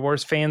other Star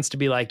Wars fans to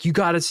be like, you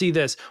got to see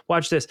this,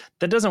 watch this.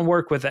 That doesn't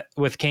work with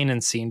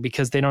Kanan's scene,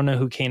 because they don't know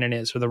who Kanan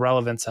is or the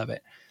relevance of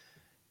it.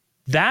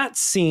 That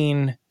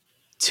scene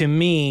to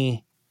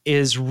me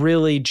is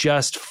really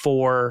just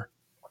for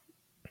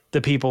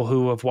the people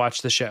who have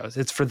watched the shows.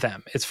 It's for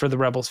them. It's for the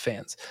Rebels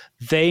fans.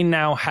 They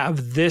now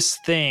have this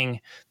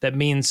thing that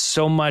means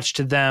so much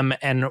to them,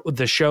 and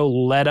the show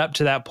led up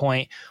to that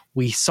point.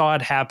 We saw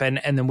it happen,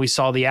 and then we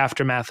saw the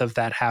aftermath of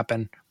that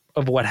happen,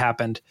 of what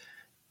happened.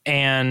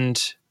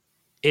 And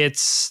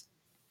it's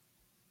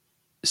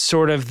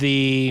sort of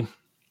the,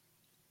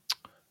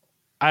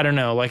 I don't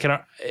know, like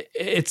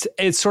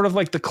it's sort of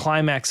like the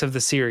climax of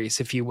the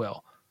series, if you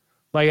will.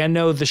 Like, I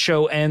know the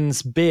show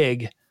ends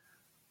big,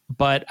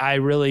 but I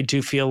really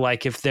do feel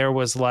like if there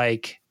was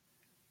like,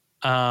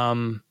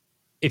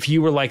 if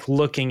you were like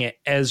looking at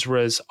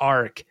Ezra's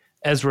arc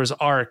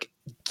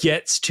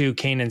gets to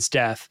Kanan's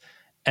death,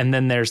 and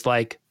then there's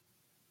like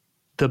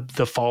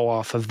the fall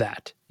off of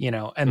that,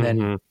 and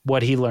then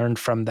what he learned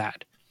from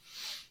that.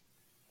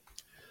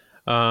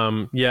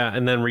 Yeah,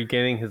 and then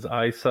regaining his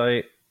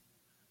eyesight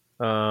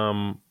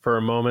for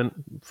a moment,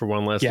 for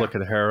one last look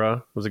at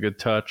Hera, was a good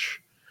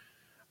touch.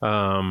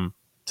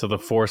 So the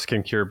Force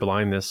can cure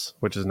blindness,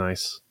 which is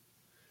nice.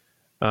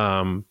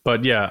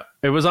 But yeah,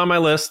 it was on my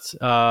list.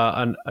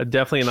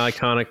 Definitely an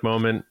iconic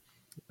moment.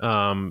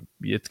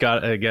 It's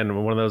got, again,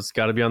 one of those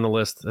got to be on the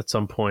list at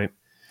some point.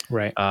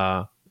 Right.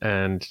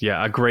 And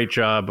yeah, a great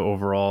job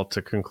overall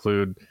to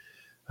conclude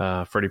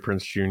Freddie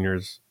Prinze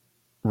Jr.'s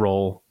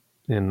role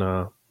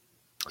in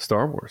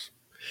Star Wars.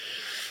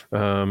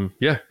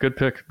 Yeah, good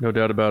pick, no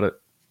doubt about it.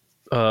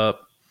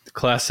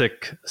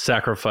 Classic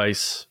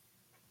sacrifice.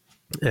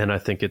 And I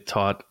think it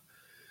taught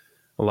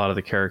a lot of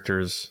the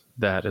characters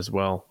that as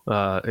well,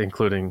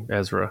 including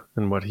Ezra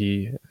and what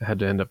he had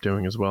to end up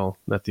doing as well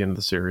at the end of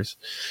the series.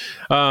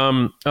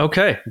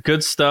 Okay,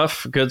 good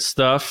stuff.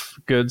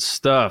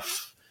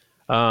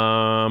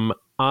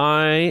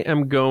 I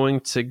am going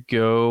to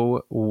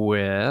go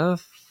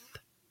with...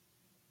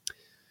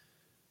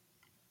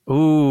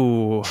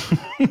 Ooh,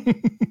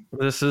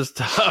 this is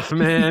tough,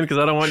 man, because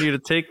I don't want you to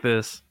take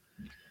this.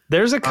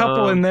 There's a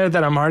couple in there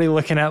that I'm already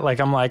looking at. Like,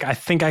 I'm like, I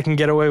think I can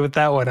get away with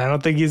that one. I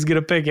don't think he's going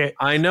to pick it.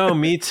 I know.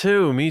 Me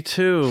too.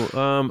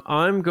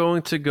 I'm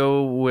going to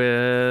go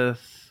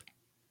with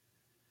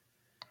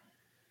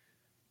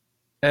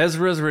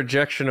Ezra's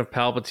rejection of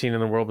Palpatine in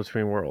the World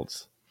Between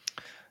Worlds.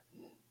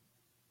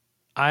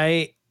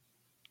 I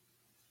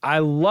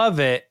love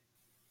it,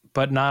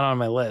 but not on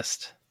my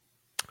list.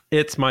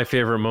 It's my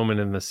favorite moment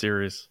in the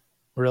series.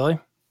 Really?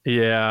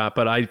 Yeah,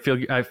 but I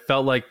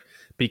felt like,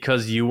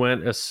 because you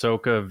went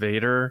Ahsoka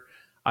Vader,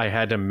 I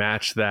had to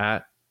match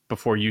that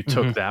before you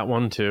took that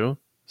one too.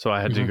 So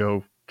I had to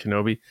go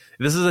Kenobi.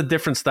 This is a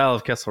different style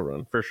of Kessel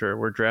Run for sure.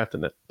 We're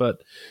drafting it,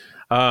 but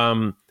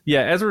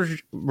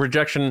Ezra's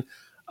rejection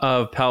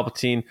of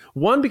Palpatine.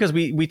 One, because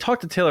we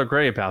talked to Taylor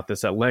Gray about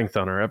this at length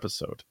on our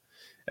episode,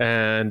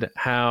 and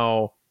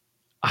how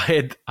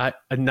I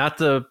not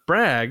to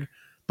brag,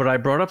 but I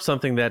brought up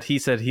something that he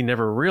said he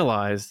never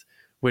realized,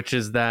 which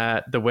is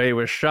that the way it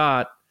was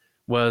shot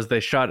was they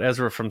shot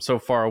Ezra from so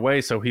far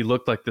away, so he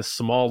looked like this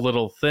small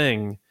little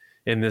thing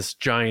in this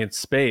giant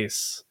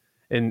space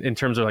in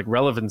terms of like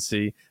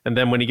relevancy. And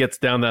then when he gets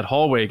down that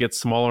hallway, it gets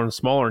smaller and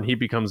smaller, and he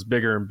becomes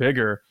bigger and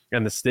bigger,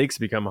 and the stakes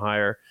become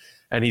higher,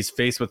 and he's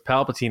faced with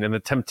Palpatine and the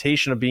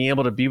temptation of being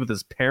able to be with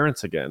his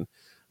parents again.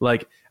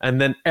 Like, and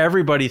then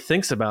everybody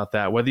thinks about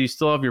that, whether you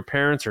still have your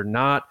parents or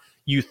not.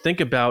 You think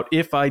about,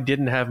 if I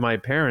didn't have my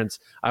parents,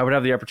 I would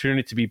have the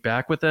opportunity to be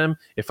back with them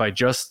if I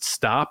just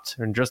stopped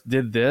and just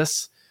did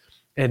this.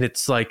 And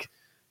it's like,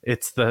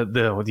 it's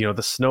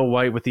the Snow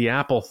White with the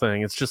apple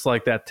thing. It's just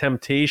like that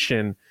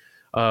temptation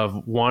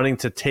of wanting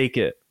to take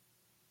it,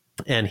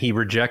 and he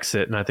rejects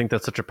it. And I think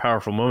that's such a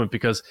powerful moment,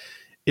 because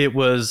it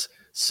was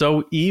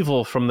so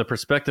evil from the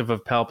perspective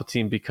of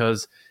Palpatine,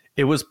 because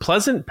it was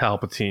pleasant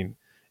Palpatine.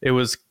 It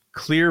was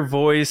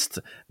clear-voiced,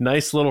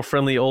 nice little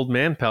friendly old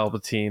man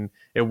Palpatine.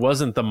 It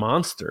wasn't the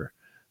monster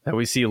that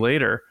we see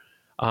later.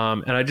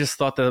 And I just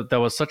thought that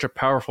was such a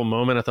powerful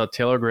moment. I thought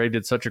Taylor Gray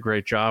did such a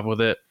great job with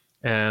it.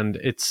 And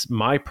it's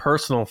my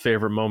personal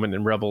favorite moment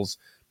in Rebels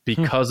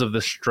because of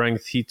the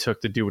strength he took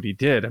to do what he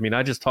did. I mean,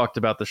 I just talked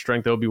about the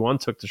strength Obi-Wan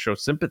took to show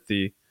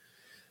sympathy,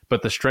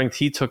 but the strength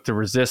he took to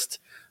resist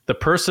the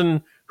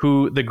person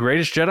who the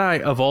greatest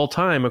Jedi of all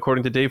time,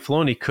 according to Dave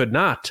Filoni, could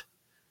not.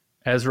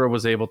 Ezra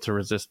was able to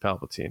resist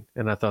Palpatine.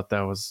 And I thought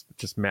that was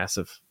just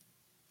massive.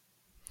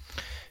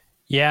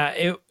 Yeah,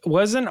 it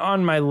wasn't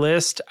on my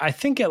list. I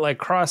think it like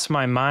crossed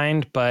my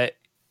mind, but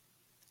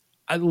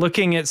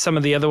looking at some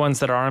of the other ones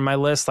that are on my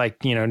list,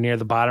 like, you know, near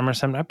the bottom or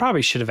something, I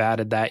probably should have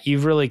added that.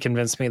 You've really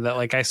convinced me that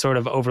like I sort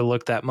of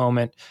overlooked that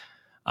moment.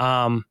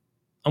 And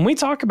we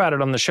talk about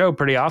it on the show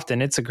pretty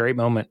often. It's a great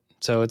moment.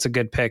 So it's a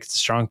good pick. It's a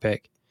strong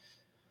pick.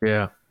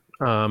 Yeah.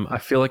 I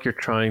feel like you're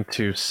trying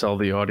to sell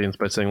the audience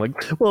by saying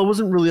like, well, it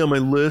wasn't really on my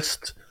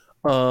list.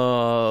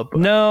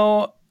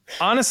 No,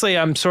 honestly,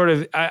 I'm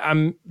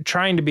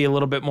trying to be a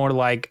little bit more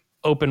like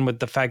open with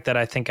the fact that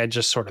I think I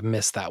just sort of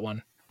missed that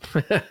one.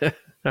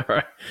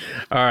 All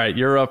right.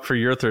 You're up for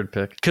your third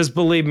pick. Because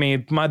believe me,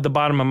 the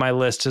bottom of my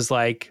list is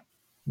like,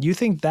 you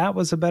think that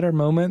was a better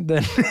moment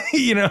than,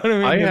 you know what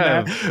I mean?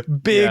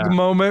 That big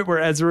moment where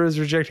Ezra is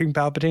rejecting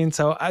Palpatine.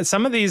 So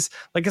some of these,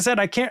 like I said,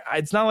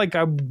 it's not like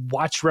I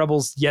watched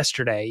Rebels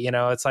yesterday. You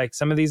know, it's like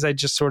some of these I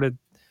just sort of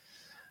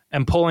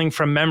am pulling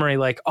from memory,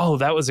 like, oh,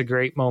 that was a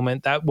great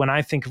moment. That when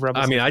I think of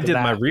Rebels. I mean, I did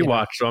my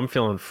rewatch, so I'm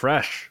feeling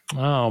fresh.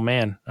 Oh,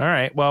 man. All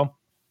right. Well,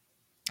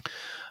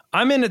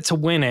 I'm in it to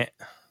win it.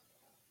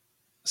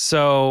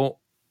 So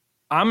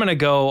I'm going to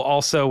go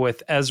also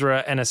with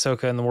Ezra and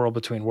Ahsoka in The World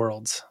Between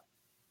Worlds.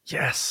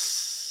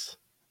 Yes.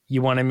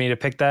 You wanted me to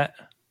pick that?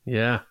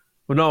 Yeah.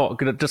 Well, no,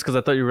 just because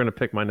I thought you were going to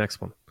pick my next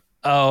one.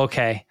 Oh,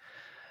 okay.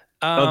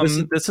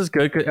 This is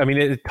good. I mean,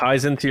 it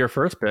ties into your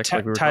first pick.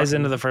 Ties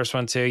into the first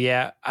one too.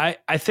 Yeah.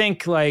 I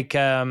think like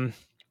for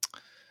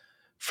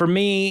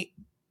me,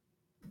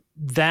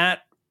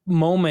 that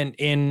moment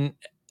in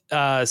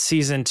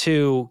season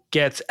 2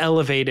 gets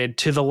elevated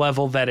to the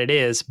level that it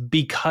is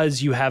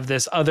because you have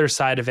this other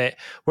side of it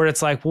where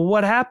it's like, well,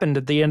 what happened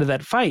at the end of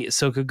that fight?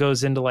 Ahsoka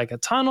goes into like a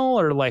tunnel,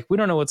 or like, we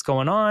don't know what's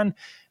going on.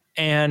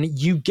 And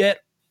you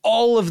get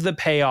all of the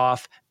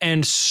payoff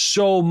and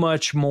so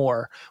much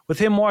more with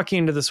him walking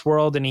into this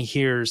world, and he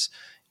hears,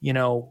 you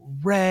know,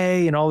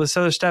 Rey and all this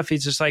other stuff.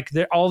 He's just like,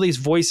 there all these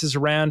voices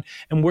around,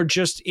 and we're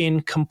just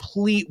in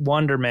complete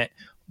wonderment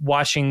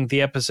watching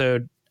the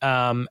episode.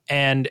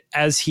 And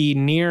as he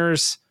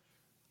nears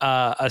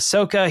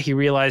Ahsoka, he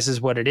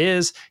realizes what it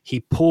is. He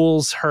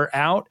pulls her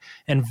out,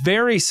 and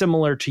very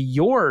similar to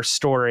your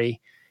story,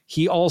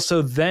 he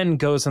also then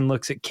goes and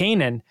looks at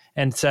Kanan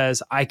and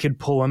says, I could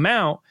pull him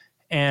out,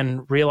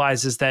 and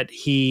realizes that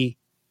he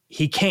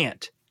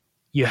can't.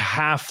 You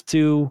have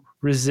to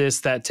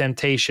resist that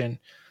temptation.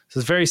 So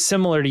it's very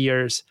similar to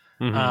yours.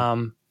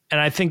 Mm-hmm. And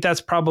I think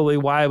that's probably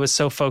why I was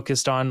so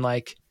focused on,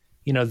 like,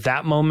 you know,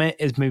 that moment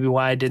is maybe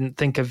why I didn't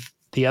think of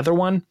the other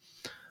one.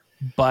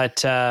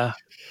 But yeah,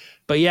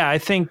 I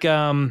think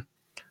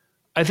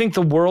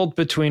The World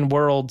Between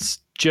Worlds,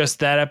 just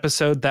that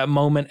episode, that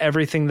moment,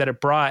 everything that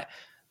it brought,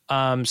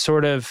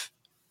 sort of,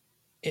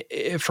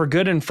 for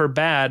good and for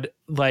bad,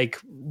 like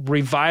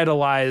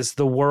revitalize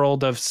the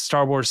world of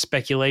Star Wars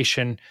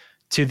speculation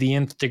to the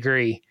nth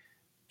degree.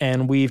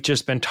 And we've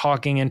just been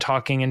talking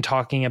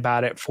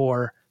about it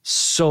for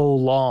so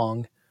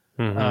long.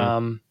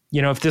 Mm-hmm.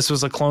 You know, if this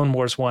was a Clone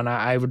Wars one,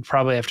 I would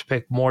probably have to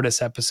pick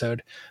Mortis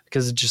episode,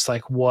 because it's just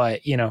like,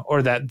 what, you know,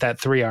 or that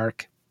 3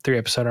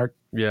 episode arc.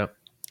 Yeah.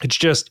 It's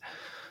just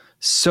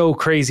so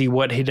crazy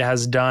what he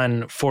has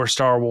done for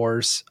Star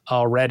Wars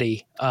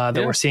already, that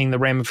we're seeing the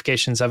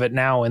ramifications of it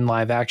now in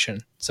live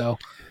action. So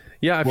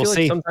yeah, I feel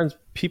like sometimes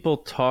people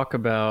talk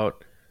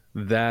about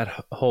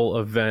that whole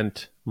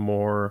event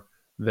more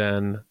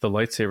than the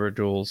lightsaber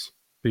duels,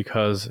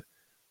 because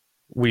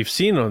we've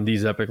seen on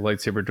these epic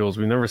lightsaber duels,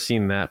 we've never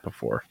seen that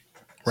before.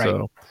 Right.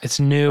 So, it's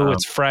new,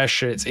 it's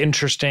fresh, it's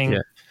interesting.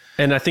 Yeah.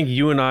 And I think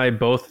you and I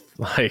both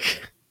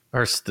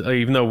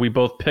even though we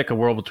both pick a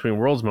World Between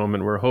Worlds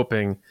moment, we're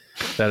hoping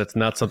that it's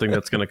not something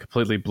that's going to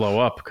completely blow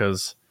up.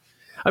 Because,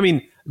 I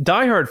mean,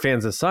 diehard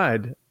fans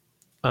aside,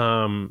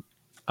 I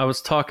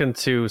was talking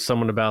to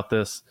someone about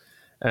this,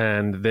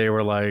 and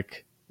they're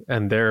like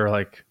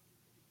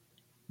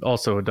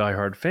also a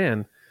diehard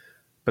fan,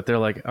 but they're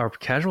like, are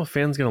casual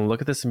fans going to look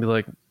at this and be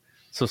like,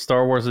 so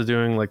Star Wars is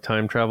doing like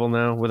time travel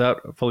now,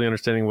 without fully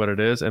understanding what it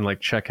is, and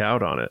like check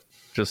out on it?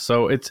 Just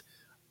so it's,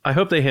 I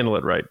hope they handle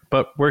it right,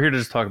 but we're here to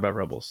just talk about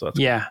Rebels. So that's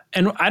yeah.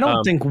 And I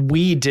don't think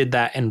we did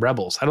that in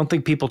Rebels. I don't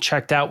think people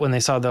checked out when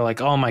they saw, they're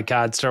like, oh my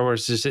God, Star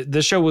Wars,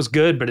 this show was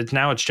good, but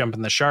now it's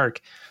jumping the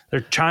shark.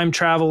 They're time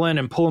traveling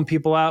and pulling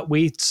people out.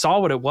 We saw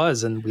what it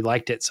was and we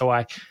liked it. So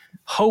I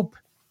hope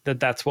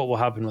that that's what will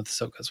happen with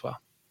Ahsoka as well.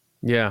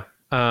 Yeah.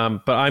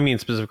 But I mean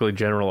specifically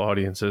general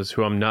audiences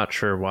who I'm not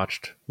sure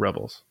watched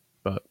Rebels.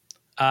 But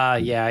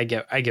yeah, I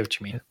get what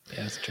you mean.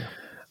 Yeah, that's true.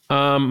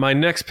 My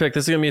next pick,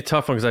 this is gonna be a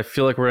tough one because I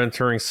feel like we're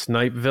entering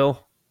Snipeville.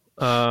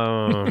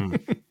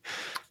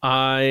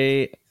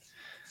 I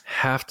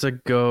have to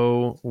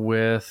go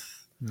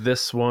with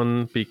this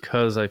one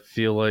because I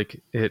feel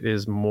like it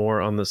is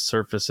more on the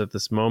surface at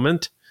this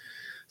moment.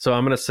 So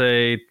I'm gonna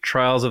say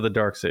Trials of the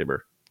Darksaber.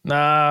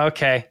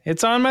 Okay,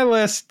 it's on my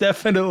list,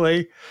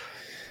 definitely.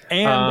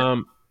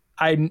 And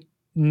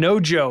no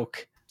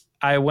joke,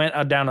 I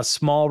went down a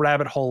small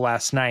rabbit hole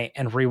last night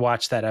and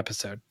rewatched that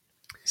episode.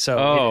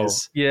 So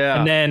yeah.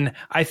 And then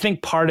I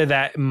think part of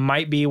that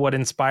might be what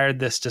inspired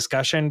this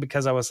discussion,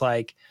 because I was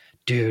like,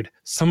 dude,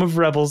 some of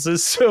Rebels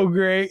is so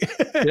great.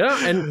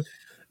 Yeah. And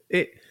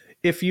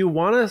if you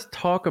want to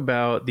talk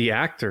about the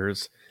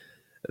actors,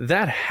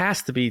 that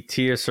has to be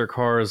Tia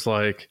Sarkar's,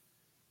 like,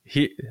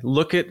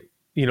 look at,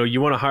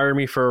 you want to hire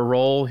me for a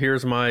role?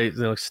 Here's my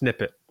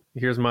snippet.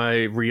 Here's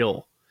my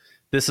reel.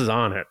 This is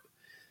on it.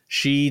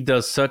 She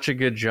does such a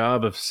good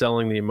job of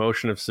selling the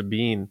emotion of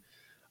Sabine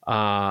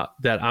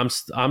that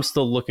I'm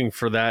still looking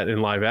for that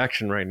in live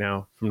action right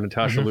now from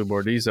Natasha Liu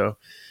Bordizzo.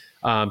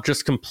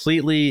 Just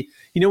completely,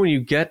 when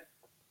you get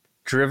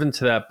driven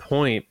to that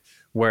point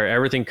where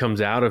everything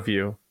comes out of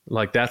you,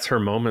 like that's her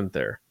moment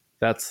there.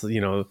 That's,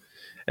 and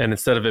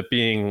instead of it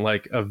being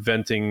like a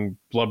venting,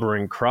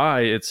 blubbering cry,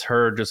 it's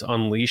her just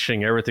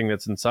unleashing everything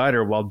that's inside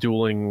her while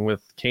dueling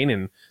with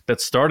Kanan. That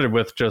started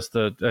with just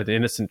an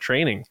innocent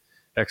training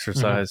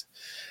exercise.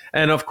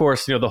 And of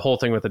course, the whole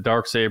thing with the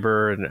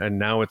Darksaber and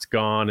now it's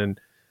gone. And,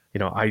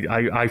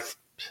 I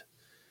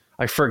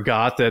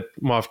forgot that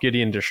Moff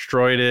Gideon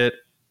destroyed it.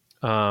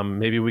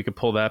 Maybe we could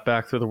pull that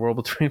back through the World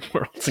Between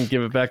Worlds and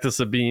give it back to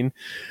Sabine.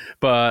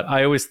 But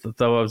I was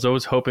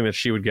always hoping that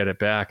she would get it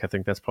back. I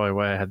think that's probably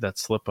why I had that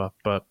slip up.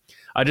 But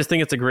I just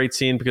think it's a great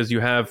scene because you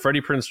have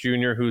Freddie Prinze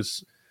Jr.,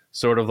 who's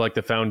sort of like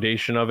the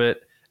foundation of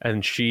it.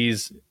 And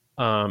he's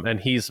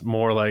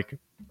more like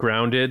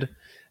grounded.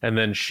 And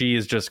then she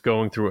is just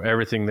going through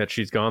everything that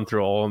she's gone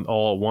through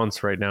all at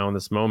once right now in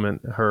this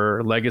moment.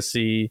 Her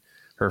legacy,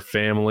 her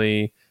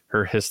family,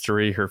 her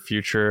history, her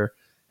future,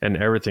 and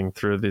everything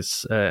through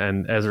this.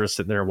 And Ezra's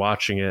sitting there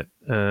watching it.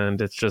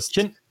 And it's just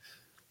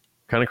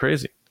kind of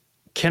crazy.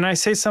 Can I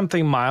say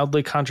something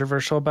mildly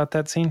controversial about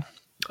that scene?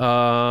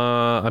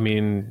 I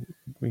mean,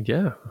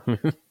 yeah.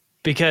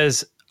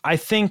 Because I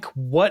think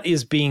what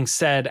is being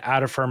said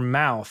out of her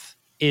mouth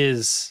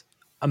is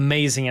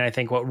amazing, and I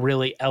think what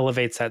really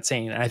elevates that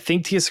scene. And I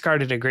think Tia Sakar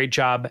did a great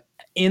job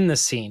in the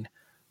scene,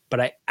 but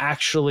I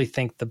actually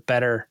think the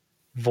better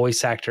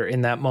voice actor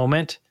in that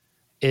moment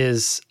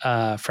is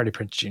Freddie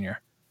Prinze Jr.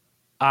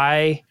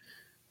 I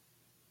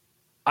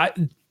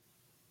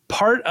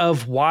part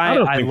of why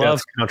I love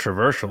that's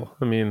controversial.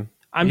 I mean,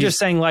 I'm just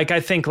saying, like, I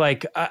think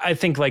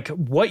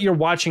what you're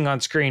watching on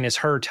screen is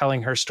her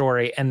telling her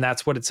story, and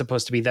that's what it's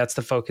supposed to be. That's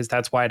the focus.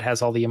 That's why it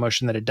has all the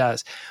emotion that it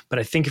does. But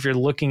I think if you're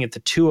looking at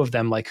the two of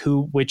them, like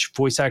which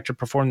voice actor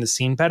performed the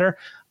scene better,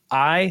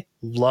 I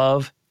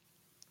love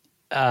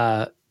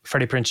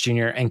Freddie Prinze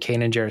Jr. and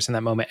Kanan Jarrus in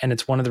that moment. And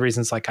it's one of the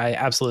reasons, like, I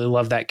absolutely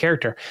love that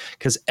character,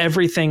 because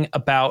everything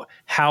about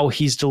how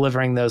he's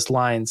delivering those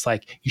lines,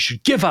 like, you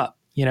should give up,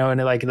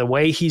 and like the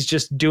way he's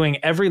just doing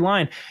every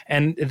line,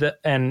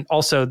 and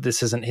also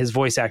this isn't his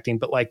voice acting,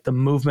 but like the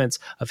movements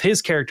of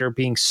his character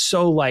being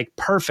so like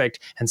perfect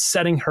and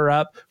setting her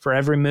up for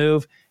every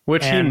move,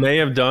 which he may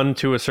have done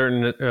to a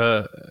certain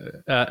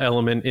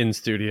element in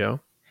studio.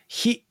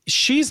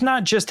 She's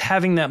not just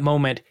having that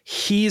moment,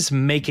 he's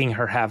making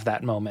her have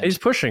that moment. He's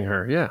pushing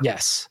her. Yeah.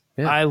 Yes.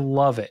 Yeah. I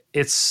love it.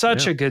 It's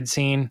such a good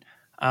scene.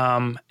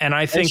 And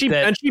I think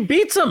and she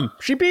beats him.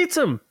 She beats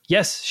him.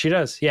 Yes, she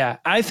does. Yeah.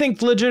 I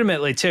think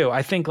legitimately too.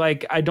 I think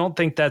I don't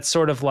think that's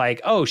sort of like,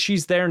 oh,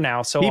 she's there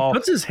now, so he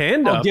puts his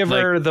hand up. I'll give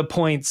her the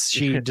points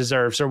she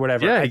deserves or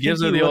whatever. Yeah, he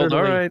gives her the old,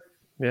 all right.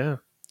 Yeah.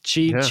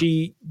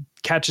 She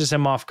catches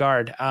him off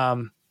guard.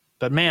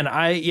 But man,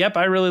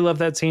 I really love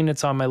that scene.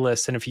 It's on my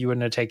list. And if you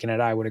wouldn't have taken it,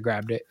 I would have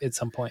grabbed it at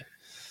some point.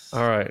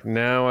 All right.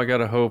 Now I got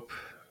to hope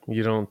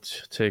you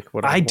don't take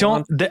what I want.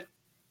 don't.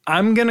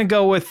 I'm going to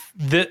go with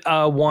the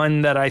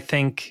one that I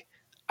think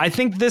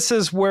this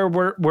is where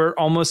we're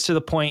almost to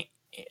the point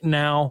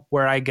now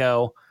where I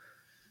go.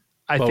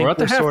 I think we're at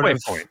the halfway sort of,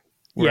 point.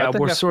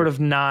 We're sort of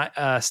not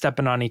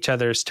stepping on each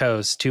other's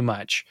toes too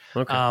much.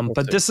 Okay,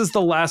 but this is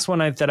the last one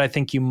that I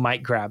think you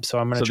might grab. So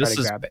I'm going to try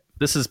to grab it.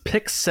 This is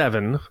pick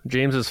 7,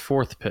 James's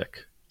 4th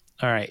pick.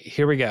 All right,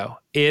 here we go.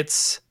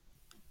 It's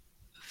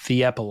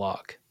the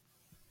epilogue.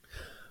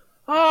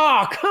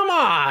 Oh, come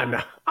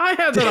on. I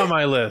have that on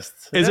my list.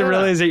 Is it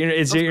really? Is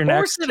it your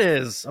next? Of course it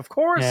is. Of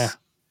course.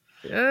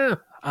 Yeah.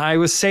 I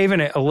was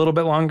saving it a little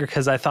bit longer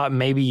because I thought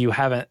maybe you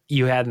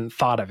hadn't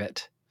thought of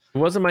it. It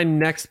wasn't my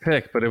next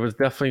pick, but it was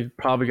definitely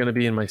probably going to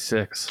be in my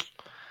 6.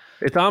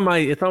 It's on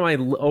my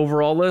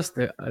overall list.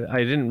 I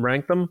didn't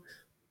rank them.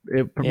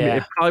 It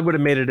probably would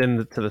have made it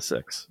into the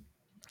 6.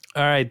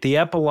 All right, the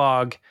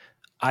epilogue,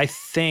 I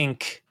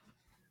think,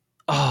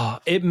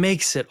 it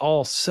makes it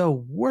all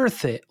so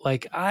worth it.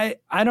 Like I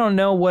don't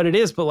know what it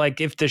is, but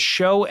like if the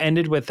show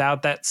ended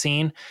without that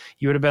scene,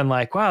 you would have been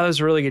like, wow, that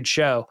was a really good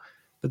show.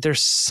 But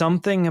there's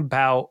something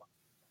about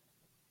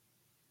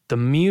the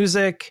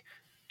music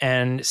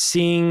and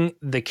seeing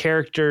the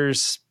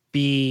characters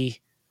be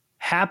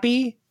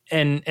happy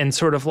and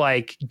sort of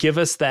like give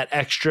us that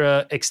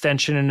extra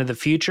extension into the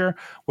future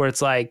where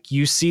it's like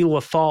you see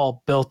Lothal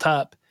built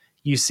up.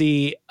 You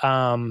see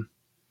Hera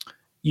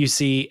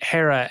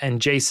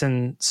and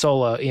Jason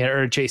Solo,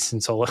 Jason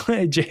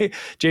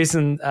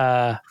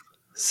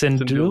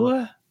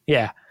Syndulla.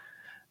 Yeah.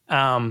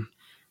 I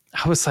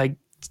was like,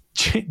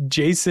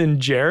 Jason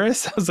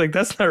Jarrus. I was like,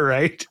 that's not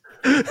right.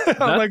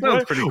 That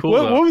sounds pretty cool.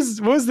 What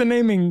was the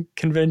naming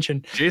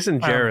convention? Jason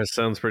Jarrus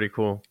sounds pretty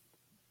cool.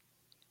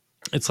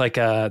 It's like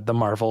the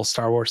Marvel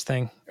Star Wars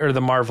thing or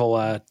the Marvel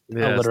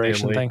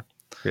alliteration thing.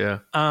 Yeah.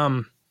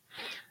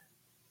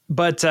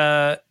 But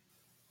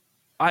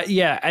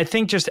I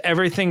think just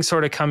everything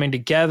sort of coming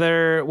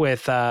together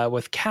with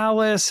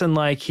Callus and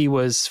like he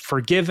was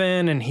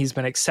forgiven and he's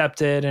been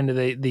accepted into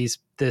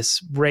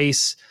this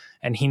race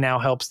and he now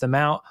helps them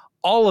out.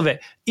 All of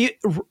it.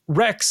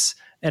 Rex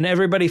and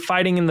everybody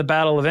fighting in the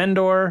Battle of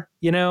Endor,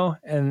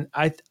 and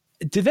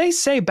did they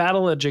say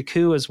Battle of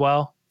Jakku as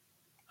well?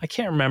 I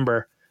can't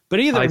remember. But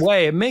either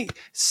way,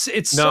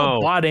 it's so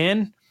bought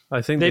in.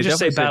 I think they just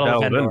say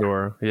Battle of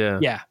Endor. Yeah.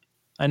 Yeah.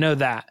 I know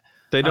that.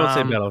 They don't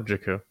say Battle of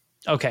Jakku.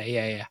 Okay,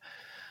 yeah.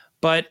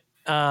 But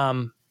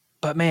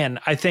man,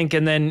 I think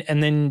and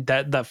then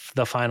that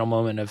the final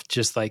moment of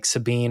just like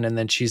Sabine and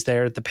then she's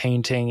there at the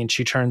painting and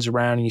she turns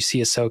around and you see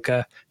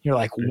Ahsoka. You're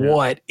like,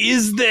 what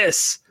is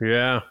this?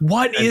 Yeah.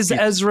 What is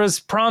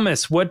Ezra's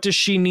promise? What does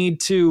she need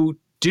to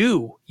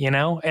do?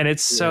 And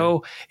it's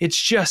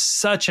it's just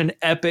such an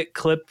epic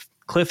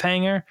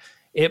cliffhanger.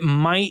 It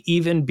might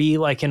even be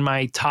like in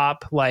my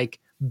top like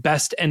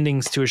best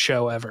endings to a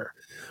show ever.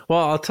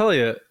 Well, I'll tell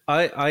you,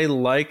 I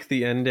like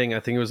the ending. I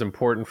think it was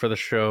important for the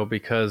show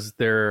because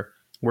there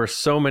were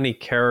so many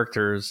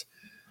characters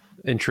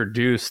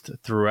introduced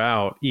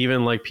throughout.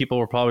 Even like people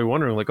were probably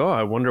wondering like, oh,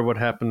 I wonder what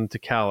happened to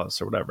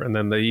Callus or whatever. And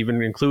then they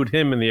even include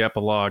him in the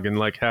epilogue and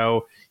like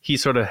how he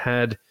sort of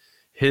had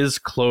his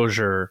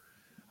closure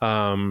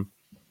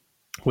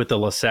with the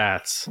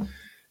Lasats.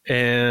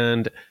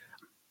 And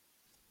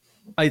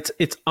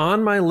it's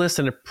on my list,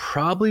 and it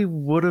probably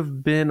would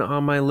have been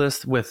on my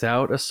list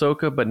without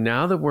Ahsoka. But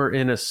now that we're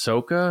in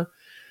Ahsoka,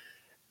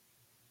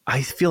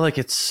 I feel like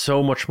it's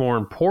so much more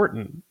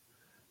important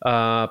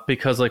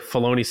because, like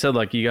Filoni said,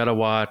 like you got to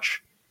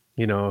watch,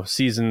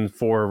 season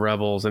 4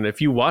 Rebels, and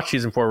if you watch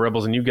season 4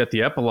 Rebels and you get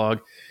the epilogue,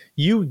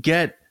 you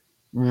get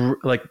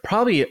like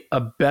probably a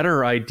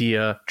better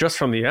idea just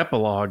from the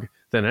epilogue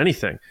than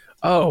anything.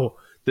 Oh,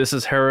 this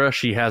is Hera.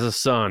 She has a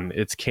son.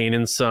 It's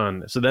Kanan's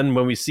son. So then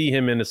when we see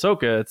him in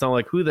Ahsoka, it's not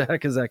like, who the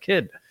heck is that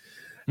kid?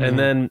 Mm-hmm. And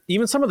then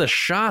even some of the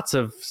shots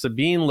of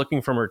Sabine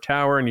looking from her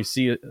tower and you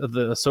see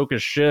the Ahsoka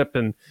ship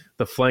and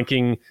the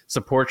flanking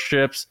support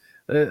ships.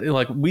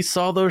 Like we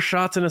saw those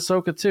shots in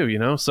Ahsoka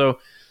too, So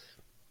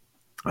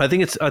I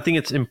think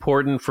it's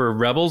important for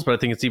Rebels, but I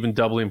think it's even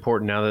doubly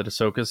important now that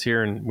Ahsoka's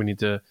here and we need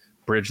to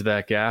bridge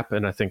that gap.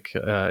 And I think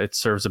it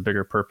serves a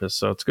bigger purpose.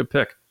 So it's a good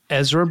pick.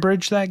 Ezra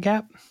bridge that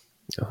gap?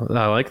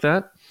 I like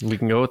that. We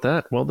can go with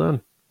that. Well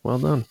done.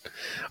 All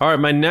right,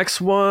 my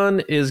next one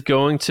is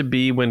going to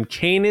be when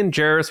Kanan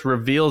Jarrus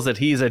reveals that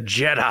he's a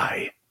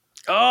Jedi.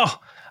 Oh,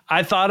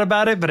 I thought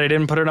about it, but I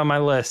didn't put it on my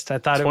list. I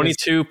thought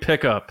 22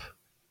 pickup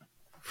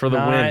for the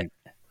win.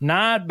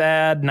 Not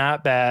bad.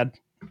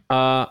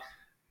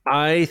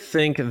 I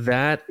think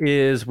that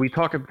is we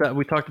talked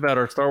about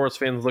our Star Wars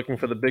fans looking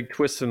for the big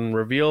twists and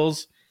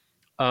reveals.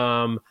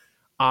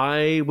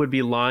 I would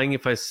be lying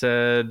if I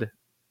said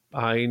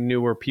I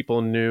knew or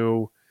people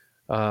knew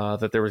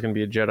that there was going to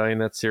be a Jedi in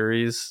that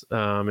series. It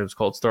was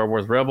called Star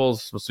Wars Rebels.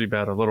 It's supposed to be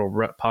about a little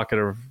pocket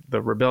of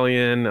the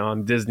rebellion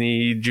on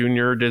Disney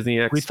Junior, Disney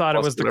X. We thought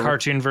it was the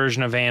cartoon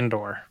version of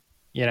Andor.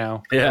 Yeah.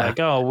 Like,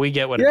 oh, we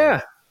get what it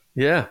is.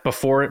 Yeah,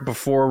 before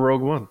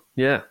Rogue One.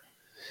 Yeah.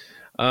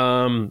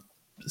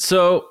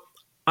 So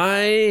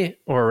or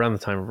around the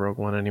time of Rogue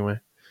One anyway.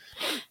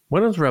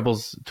 When was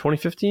Rebels?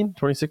 2015,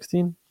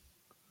 2016?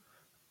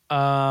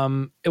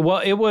 It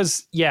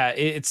was, yeah,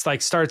 it's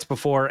like starts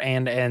before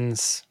and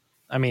ends.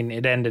 I mean,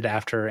 it ended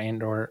after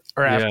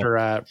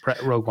after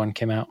Rogue One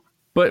came out.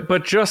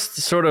 But just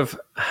sort of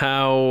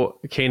how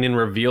Kanan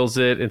reveals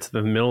it into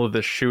the middle of the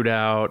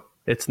shootout.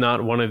 It's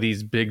not one of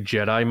these big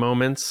Jedi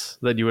moments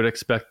that you would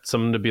expect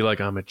someone to be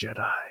like, I'm a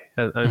Jedi.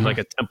 In like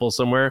a temple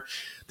somewhere.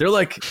 They're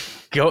like,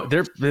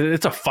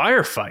 it's a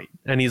firefight.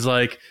 And he's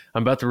like,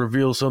 I'm about to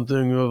reveal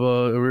something.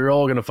 We're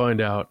all going to find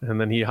out. And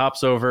then he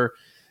hops over,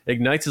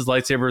 ignites his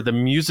lightsaber. The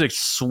music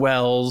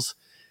swells.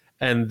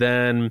 And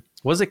then,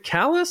 was it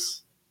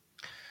Callus?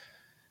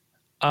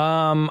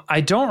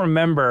 I don't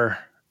remember.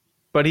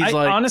 But he's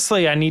like,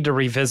 honestly, I need to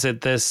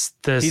revisit this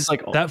he's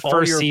like, that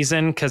first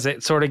season, because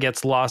it sort of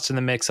gets lost in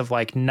the mix of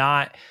like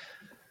not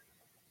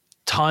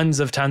tons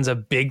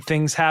of big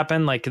things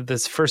happen. Like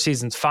this first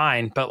season's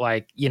fine, but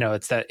like, you know,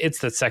 it's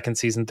the second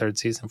season, third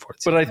season,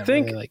 fourth season. But I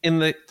think really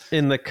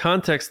in the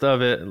context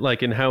of it,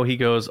 like in how he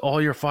goes,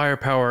 all your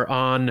firepower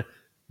on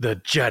the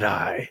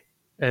Jedi,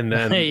 and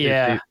then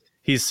yeah,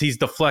 he's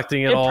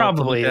deflecting it all.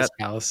 Probably is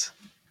Callus.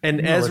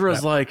 And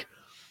Ezra's like,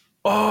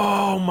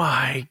 oh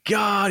my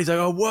God. He's like,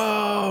 oh,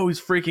 whoa. He's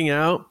freaking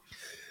out.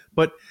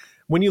 But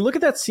when you look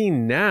at that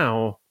scene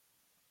now,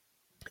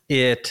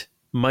 it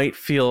might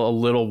feel a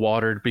little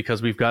watered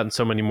because we've gotten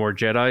so many more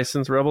Jedi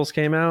since Rebels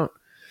came out.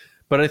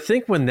 But I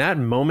think when that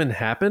moment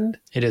happened,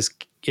 it is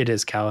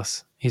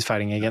Callus. He's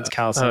fighting against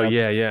Callus.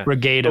 Yeah.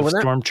 Brigade of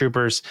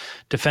stormtroopers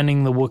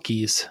defending the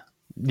Wookiees.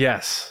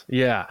 Yes.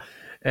 Yeah.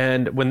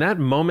 And when that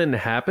moment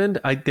happened,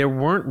 there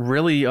weren't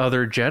really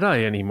other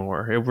Jedi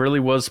anymore. It really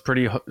was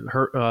pretty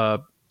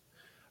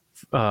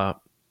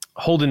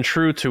holding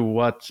true to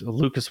what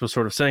Lucas was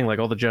sort of saying. Like,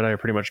 all the Jedi are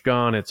pretty much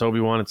gone. It's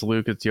Obi-Wan, it's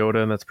Luke, it's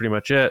Yoda, and that's pretty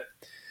much it.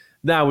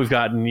 Now we've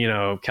gotten,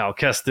 Cal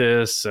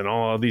Kestis and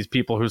all of these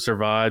people who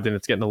survived, and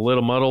it's getting a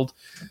little muddled.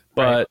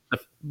 But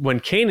when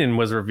Kanan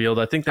was revealed,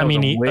 I think that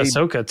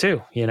Ahsoka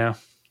too,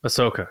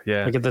 Ahsoka,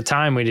 yeah. Like at the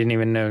time, we didn't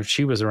even know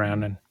she was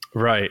around. And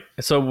right.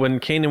 So when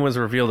Kanan was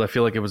revealed, I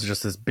feel like it was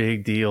just this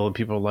big deal. And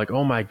people were like,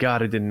 oh my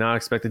God, I did not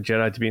expect a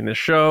Jedi to be in this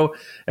show.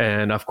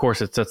 And of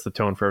course, it sets the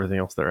tone for everything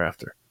else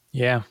thereafter.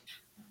 Yeah.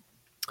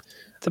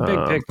 It's a big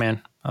pick,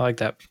 man. I like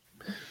that.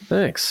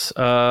 Thanks.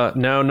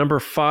 Now, number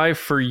 5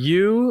 for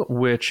you,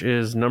 which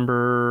is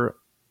number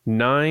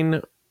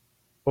 9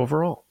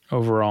 overall.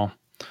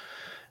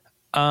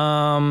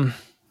 So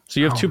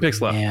you have 2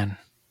 picks left. Man.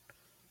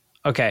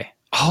 Okay.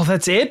 Oh,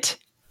 that's it?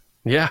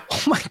 Yeah.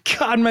 Oh my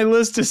God, my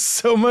list is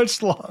so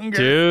much longer.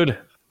 Dude.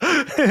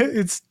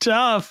 It's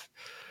tough.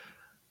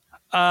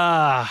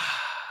 I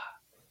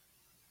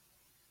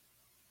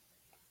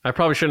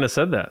probably shouldn't have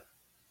said that.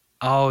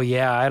 Oh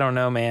yeah, I don't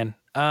know, man.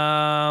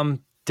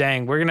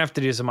 Dang, we're gonna have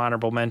to do some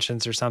honorable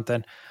mentions or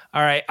something.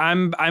 All right,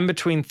 I'm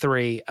between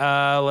 3.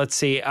 Let's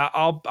see.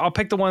 I'll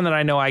pick the one that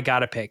I know I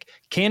gotta pick.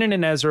 Kanan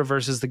and Ezra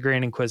versus the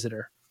Grand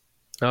Inquisitor.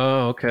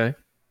 Oh, okay.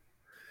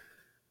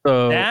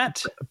 So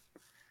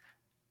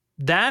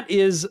that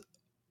is,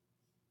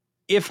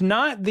 if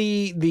not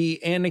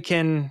the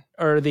Anakin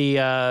or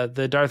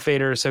the Darth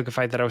Vader Ahsoka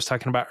fight that I was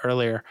talking about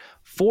earlier,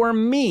 for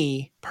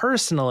me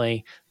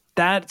personally,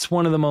 that's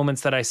one of the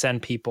moments that I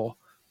send people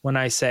when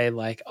I say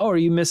like, oh, are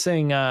you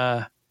missing,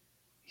 you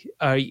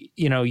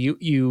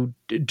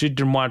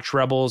didn't watch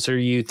Rebels, or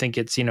you think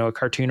it's, a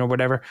cartoon or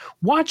whatever,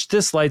 watch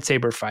this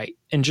lightsaber fight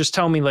and just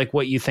tell me like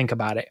what you think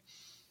about it.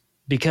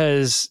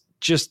 Because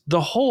just the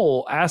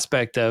whole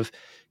aspect of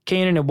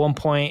Kanan at one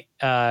point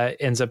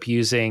ends up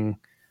using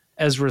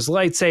Ezra's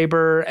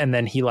lightsaber, and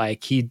then he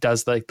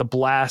does like the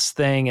blast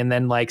thing, and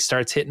then like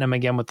starts hitting him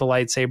again with the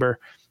lightsaber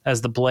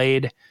as the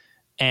blade.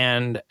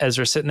 And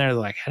Ezra's sitting there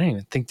like, I didn't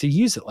even think to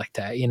use it like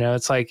that.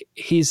 It's like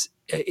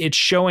it's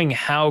showing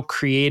how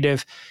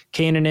creative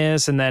Kanan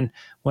is. And then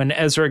when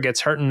Ezra gets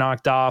hurt and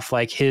knocked off,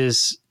 like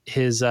his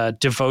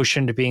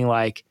devotion to being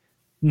like,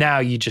 now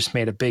you just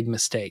made a big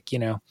mistake,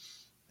 Yeah.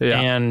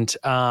 And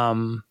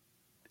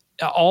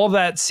all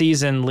that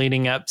season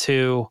leading up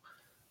to,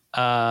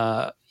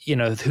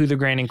 who the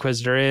Grand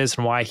Inquisitor is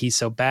and why he's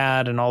so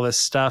bad and all this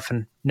stuff.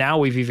 And now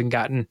we've even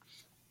gotten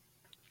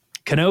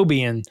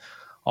Kenobi and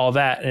all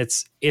that. And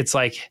it's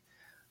like,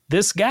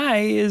 this guy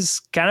is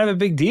kind of a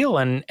big deal.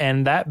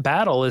 And that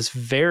battle is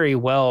very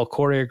well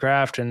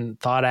choreographed and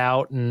thought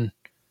out. And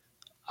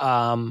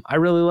I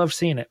really love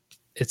seeing it.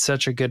 It's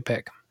such a good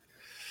pick.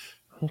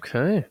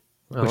 Okay.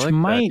 Which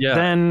might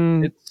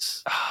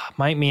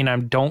might mean I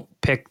don't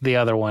pick the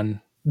other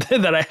one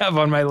that I have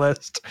on my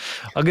list.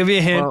 I'll give you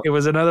a hint. It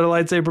was another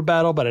lightsaber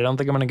battle, but I don't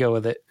think I'm going to go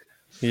with it.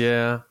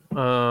 Yeah.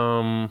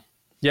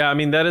 Yeah. I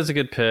mean, that is a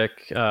good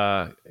pick.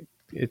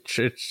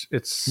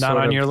 It's not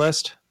on your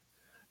list.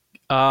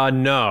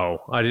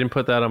 No, I didn't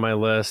put that on my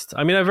list.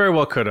 I mean, I very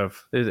well could have.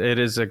 It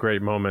is a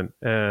great moment.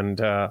 And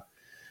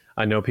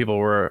I know people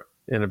were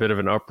in a bit of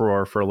an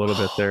uproar for a little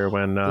bit there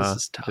when this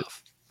is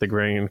tough. The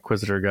Grand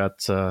Inquisitor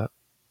got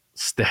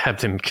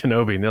stabbed in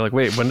Kenobi, and they're like,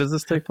 "Wait, when does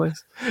this take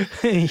place?"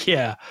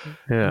 Yeah.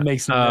 Yeah,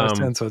 Makes no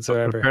sense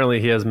whatsoever. Apparently,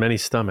 he has many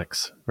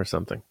stomachs or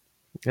something,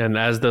 and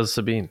as does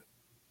Sabine.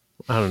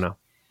 I don't know,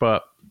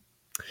 but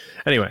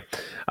anyway,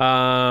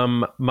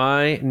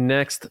 my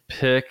next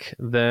pick.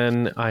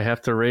 Then I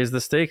have to raise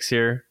the stakes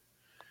here,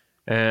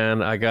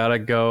 and I gotta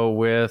go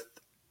with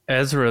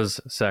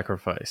Ezra's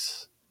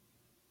sacrifice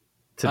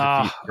to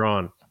defeat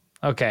Thrawn.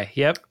 Okay.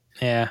 Yep.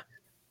 Yeah.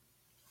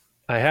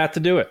 I had to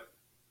do it.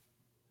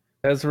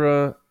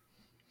 Ezra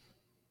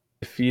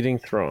defeating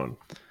Thrawn.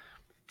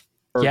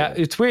 Yeah,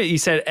 it's weird. You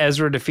said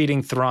Ezra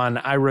defeating Thrawn.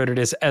 I wrote it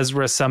as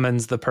Ezra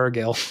summons the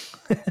Purrgil.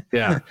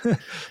 Yeah.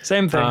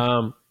 Same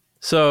thing.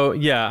 So,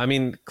 yeah, I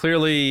mean,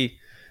 clearly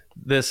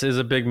this is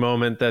a big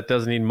moment that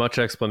doesn't need much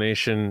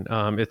explanation.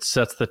 It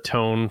sets the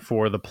tone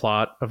for the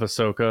plot of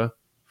Ahsoka,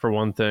 for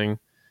one thing,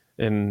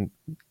 in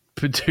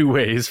two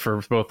ways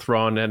for both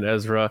Thrawn and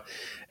Ezra.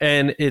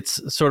 And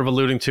it's sort of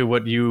alluding to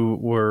what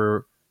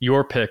your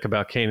pick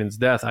about Kanan's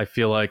death. I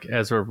feel like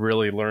Ezra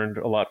really learned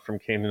a lot from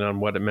Kanan on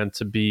what it meant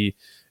to be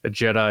a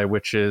Jedi,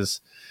 which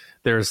is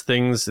there's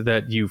things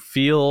that you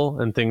feel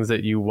and things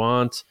that you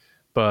want,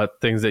 but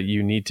things that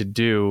you need to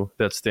do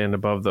that stand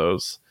above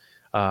those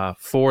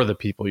for the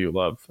people you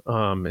love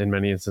in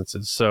many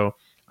instances. So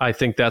I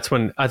think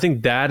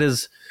that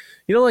is,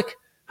 like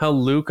how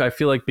Luke, I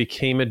feel like,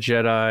 became a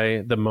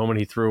Jedi the moment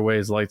he threw away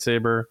his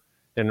lightsaber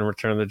in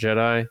Return of the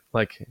Jedi,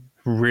 like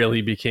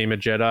really became a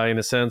Jedi in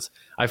a sense.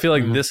 I feel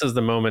like this is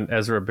the moment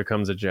Ezra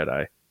becomes a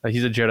Jedi.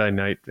 He's a Jedi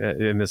Knight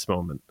in this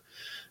moment.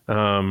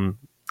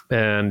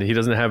 And he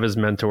doesn't have his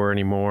mentor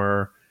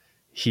anymore.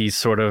 He's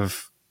sort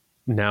of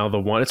now the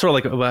one. It's sort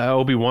of like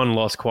Obi-Wan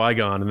lost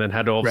Qui-Gon and then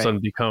had to all of a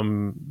sudden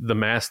become the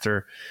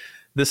master.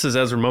 This is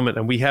Ezra's moment,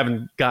 and we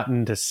haven't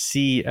gotten to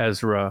see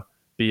Ezra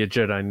be a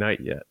Jedi Knight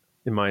yet,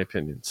 in my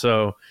opinion.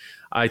 So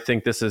I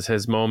think this is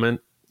his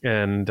moment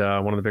and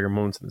one of the bigger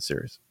moments in the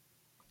series.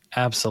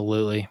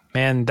 Absolutely.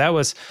 Man, that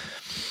was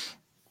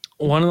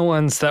one of the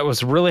ones that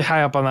was really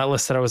high up on that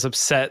list that I was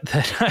upset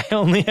that I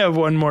only have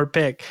one more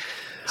pick.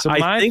 So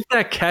I think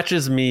that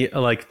catches me,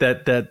 like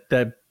that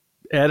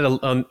added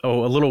a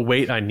little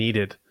weight I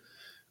needed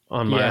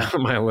on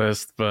my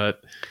list.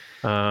 But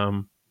I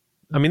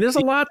mean, there's a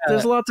lot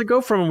to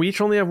go from. We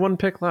each only have one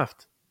pick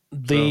left.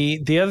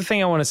 The other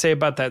thing I want to say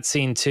about that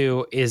scene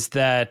too is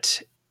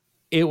that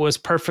it was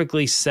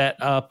perfectly set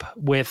up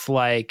with,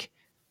 like,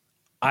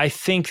 I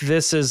think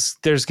there's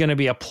going to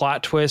be a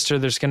plot twist, or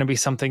there's going to be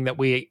something that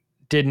we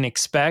didn't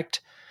expect.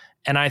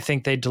 And I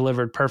think they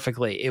delivered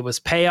perfectly. It was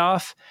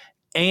payoff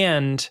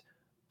and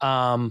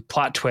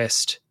plot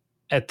twist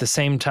at the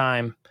same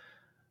time.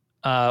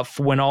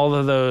 When all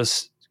of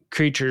those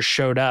creatures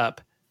showed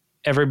up,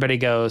 everybody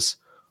goes,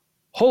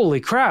 holy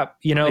crap.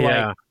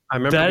 Like, I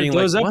remember being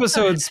those like,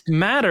 episodes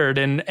mattered.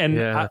 And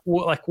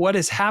like, what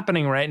is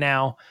happening right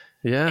now?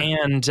 Yeah.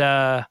 And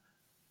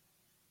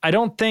I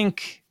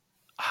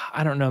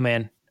don't know,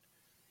 man.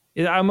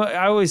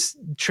 I always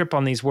trip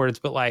on these words,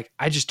 but like,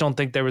 I just don't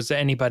think there was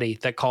anybody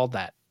that called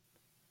that.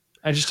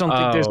 I just don't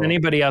think there's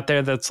anybody out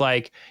there that's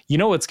like,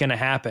 what's going to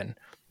happen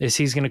is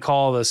he's going to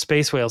call the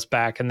space whales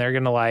back and they're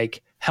going to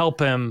like help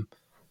him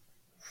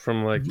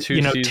from like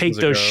take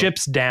those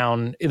ships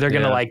down. They're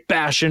going to like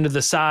bash into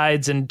the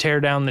sides and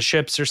tear down the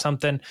ships or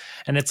something.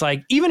 And it's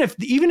like, even if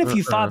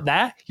you thought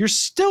that, you're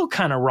still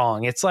kind of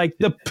wrong. It's like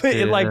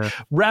it like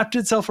wrapped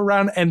itself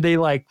around and they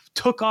like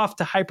took off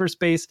to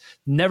hyperspace,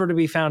 never to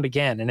be found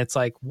again. And it's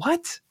like,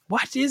 what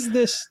is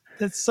this?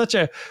 That's such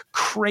a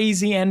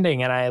crazy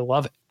ending. And I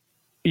love it.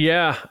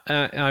 Yeah.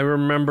 I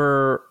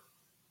remember,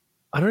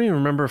 I don't even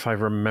remember if I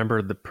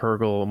remembered the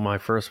Purrgil my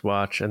first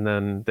watch, and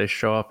then they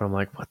show up and I'm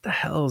like, what the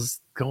hell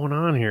is going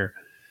on here?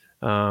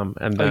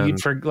 And then you'd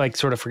sort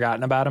of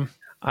forgotten about him.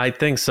 I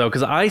think so.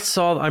 Cause I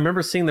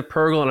remember seeing the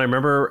Purrgil and I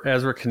remember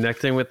Ezra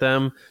connecting with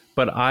them,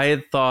 but I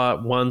had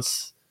thought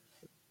once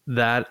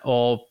that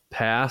all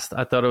passed,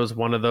 I thought it was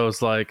one of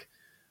those like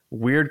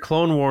weird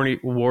Clone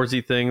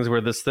Warsy things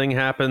where this thing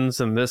happens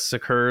and this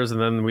occurs and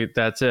then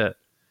that's it.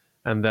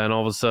 And then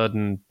all of a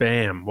sudden,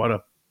 bam, what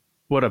a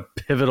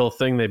pivotal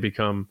thing they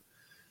become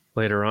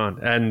later on.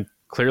 And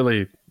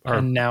clearly are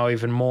and now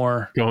even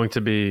more going to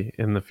be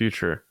in the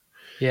future.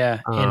 Yeah,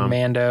 in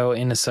Mando,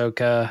 in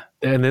Ahsoka.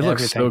 And they look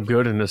so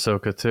good in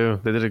Ahsoka too.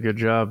 They did a good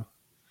job.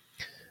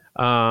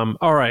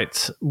 All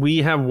right. We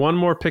have one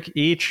more pick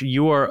each.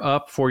 You are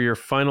up for your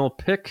final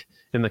pick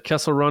in the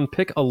Kessel Run,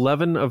 pick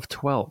 11 of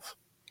 12.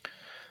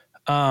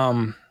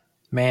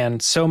 Man,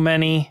 so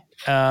many.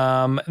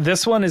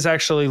 This one is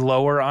actually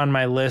lower on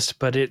my list,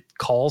 but it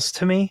calls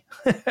to me.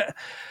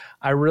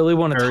 I really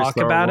want to talk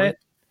about it.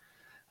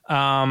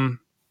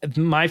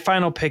 My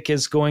final pick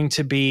is going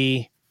to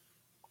be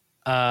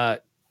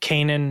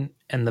Kanan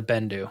and the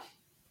Bendu.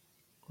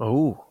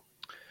 Oh,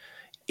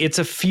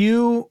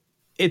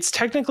 it's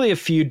technically a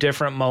few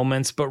different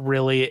moments, but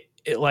really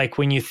like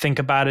when you think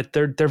about it,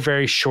 they're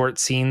very short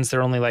scenes.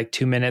 They're only like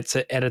 2 minutes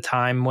at a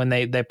time when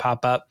they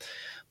pop up,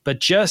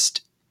 but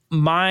just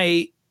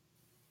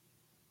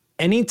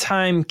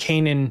anytime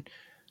Kanan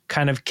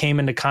kind of came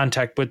into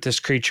contact with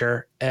this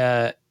creature,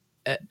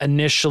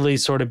 initially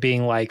sort of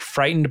being like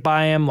frightened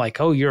by him,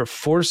 like, oh, you're a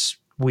force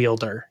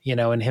wielder,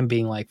 and him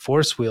being like,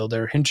 force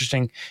wielder,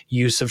 interesting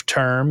use of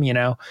term,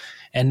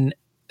 and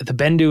the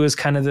Bendu is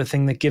kind of the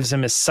thing that gives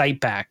him his sight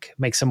back,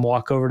 makes him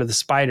walk over to the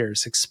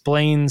spiders,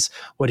 explains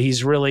what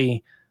he's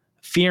really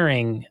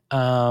fearing.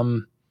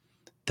 The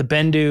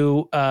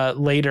Bendu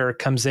later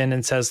comes in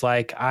and says,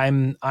 like,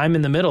 I'm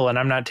in the middle and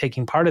I'm not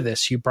taking part of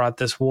this. You brought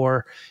this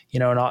war,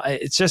 and all.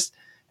 It's just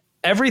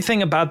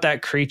everything about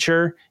that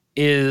creature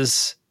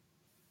is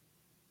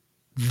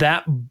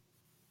that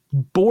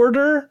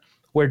border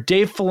where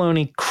Dave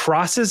Filoni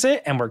crosses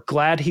it, and we're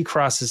glad he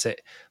crosses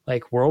it.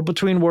 Like World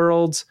Between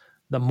Worlds,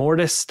 the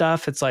Mortis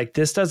stuff, it's like,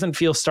 this doesn't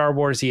feel Star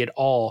Wars-y at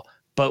all,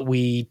 but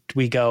we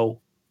go,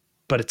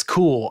 but it's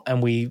cool,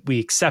 and we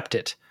accept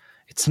it.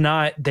 It's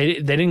not, they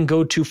didn't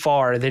go too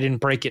far, they didn't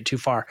break it too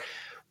far.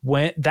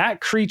 When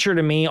that creature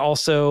to me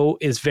also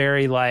is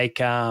very like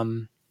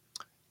anime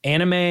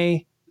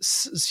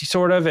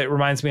sort of. It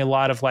reminds me a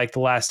lot of like The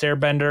Last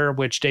Airbender,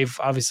 which Dave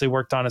obviously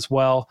worked on as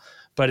well.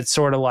 But it's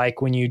sort of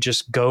like when you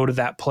just go to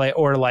that place,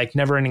 or like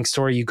Neverending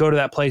Story, you go to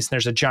that place and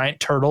there's a giant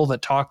turtle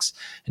that talks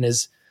and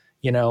is,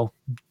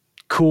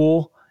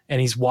 cool, and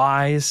he's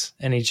wise,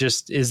 and he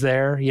just is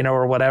there,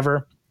 or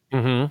whatever.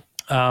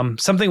 Mm-hmm.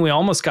 Something we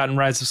almost got in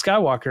Rise of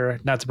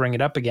Skywalker, not to bring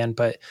it up again,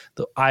 but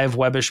the Eye of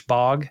Webbish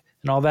Bog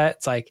and all that.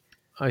 It's like,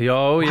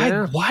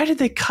 why did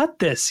they cut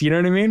this? You know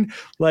what I mean?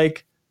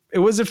 Like,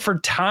 was it for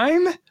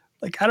time?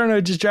 Like, I don't know.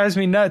 It just drives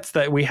me nuts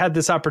that we had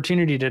this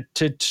opportunity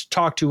to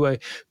talk to a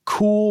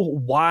cool,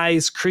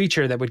 wise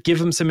creature that would give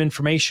him some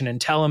information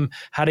and tell him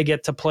how to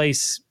get to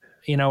place,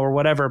 or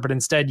whatever. But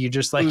instead you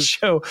just like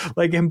show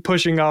like him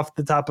pushing off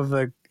the top of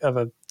a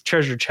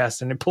treasure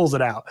chest and it pulls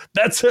it out.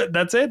 That's it.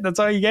 That's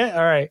all you get.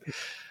 All right.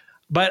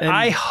 But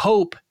I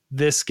hope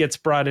this gets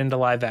brought into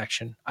live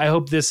action. I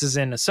hope this is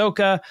in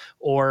Ahsoka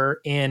or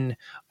in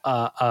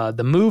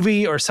the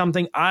movie or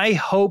something. I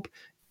hope,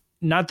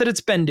 not that it's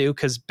Bendu,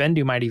 because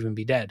Bendu might even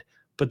be dead.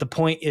 But the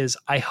point is,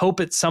 I hope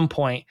at some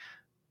point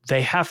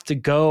they have to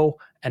go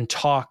and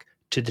talk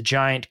to the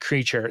giant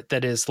creature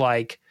that is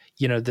like,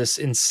 this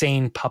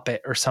insane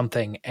puppet or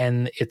something.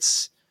 And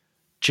it's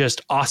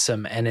just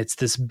awesome. And it's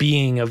this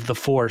being of the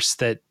Force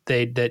that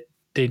they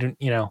don't,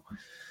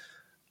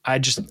 I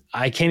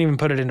can't even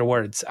put it into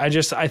words.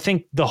 I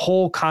think the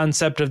whole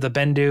concept of the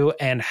Bendu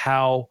and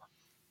how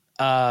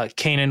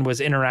Kanan was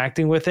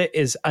interacting with it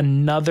is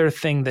another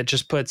thing that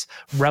just puts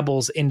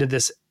Rebels into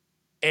this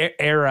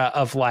era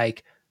of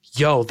like,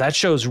 yo, that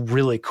show's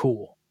really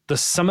cool.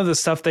 Some of the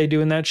stuff they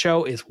do in that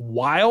show is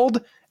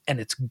wild, and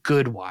it's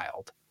good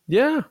wild.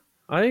 Yeah,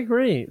 I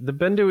agree. The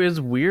Bendu is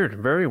weird,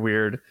 very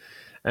weird.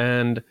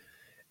 And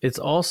it's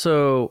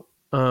also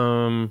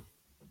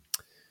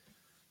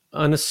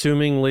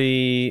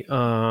unassumingly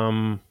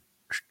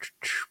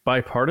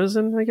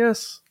bipartisan, I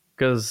guess.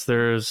 Because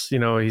there's,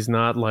 he's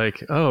not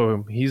like,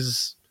 oh,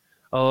 he's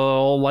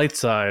all light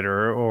side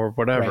or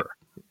whatever.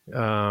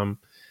 Right.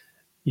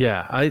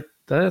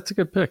 That's a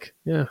good pick.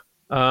 Yeah.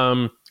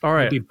 All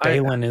right. Maybe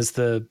Balin is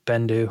the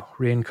Bendu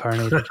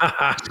reincarnated.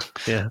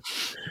 Yeah.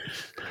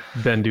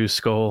 Bendu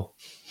skull.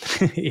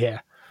 Yeah.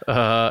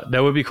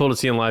 That would be cool to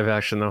see in live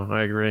action, though.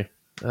 I agree.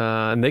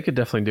 And they could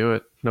definitely do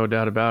it. No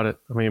doubt about it.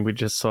 I mean, we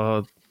just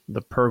saw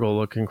the Purgle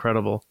look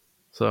incredible.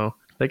 So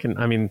they can,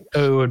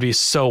 it would be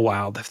so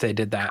wild if they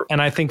did that.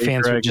 And I think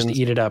fans would just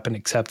eat it up and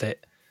accept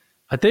it.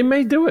 They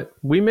may do it.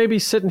 We may be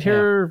sitting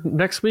here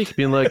next week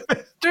being like,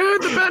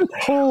 dude, the Bendu.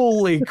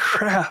 Holy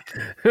crap.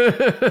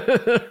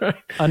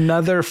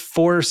 Another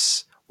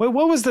Force. Wait,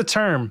 what was the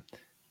term?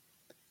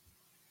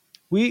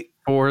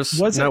 Force,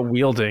 not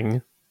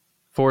wielding.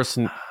 Force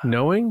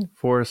knowing?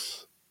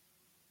 Force.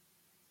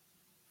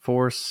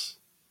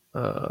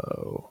 I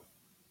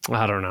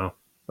don't know.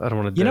 I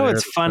don't want to.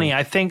 It's funny.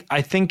 I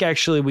think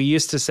actually we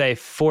used to say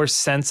Force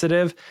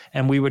sensitive,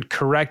 and we would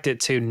correct it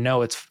to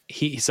no.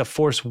 He's a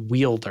Force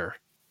wielder.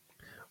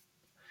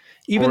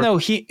 Even though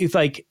he's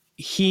like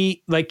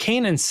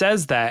Kanan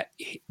says that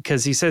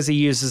because he says he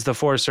uses the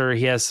Force or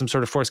he has some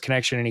sort of Force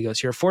connection, and he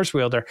goes, "You're a Force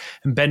wielder,"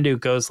 and Bendu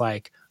goes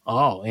like,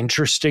 "Oh,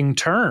 interesting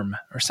term,"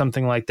 or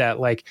something like that.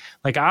 Like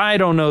I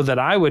don't know that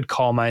I would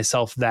call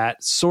myself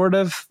that. Sort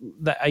of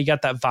that I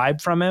got that vibe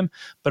from him,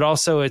 but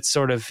also it's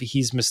sort of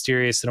he's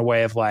mysterious in a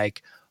way of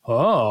like,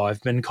 oh,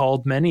 I've been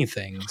called many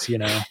things,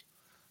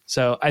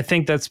 So I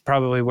think that's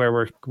probably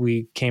where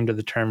we came to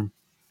the term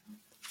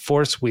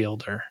Force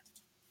wielder.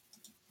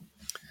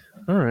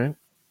 All right,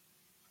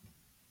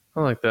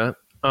 I like that.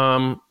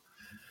 All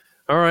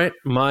right,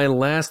 my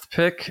last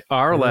pick,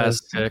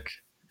 last pick.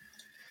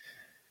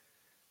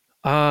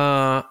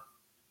 I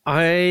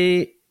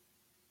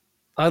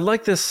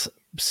like this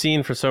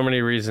scene for so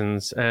many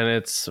reasons, and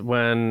it's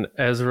when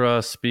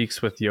Ezra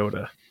speaks with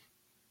Yoda.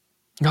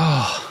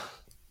 Oh,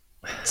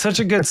 such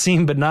a good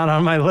scene, but not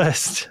on my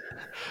list.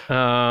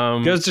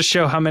 Goes to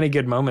show how many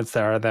good moments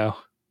there are, though.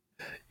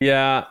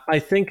 Yeah,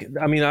 I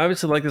mean, I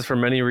obviously like this for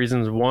many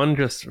reasons. One,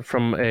 just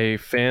from a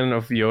fan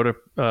of Yoda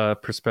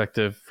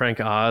perspective,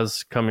 Frank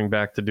Oz coming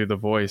back to do the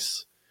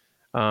voice.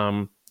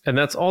 And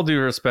that's all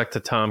due respect to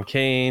Tom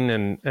Kane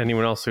and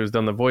anyone else who's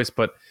done the voice.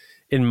 But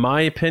in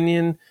my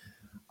opinion,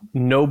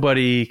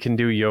 nobody can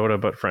do Yoda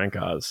but Frank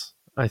Oz.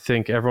 I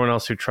think everyone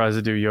else who tries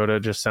to do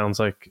Yoda just sounds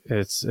like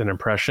it's an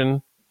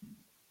impression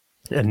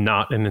and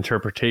not an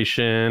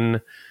interpretation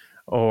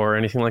or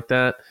anything like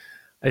that.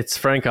 It's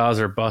Frank Oz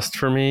or bust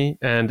for me.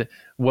 And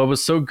what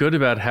was so good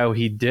about how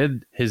he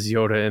did his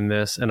Yoda in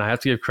this, and I have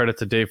to give credit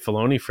to Dave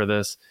Filoni for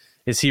this,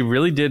 is he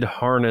really did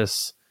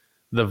harness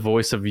the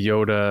voice of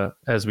Yoda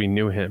as we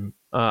knew him.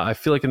 I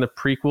feel like in the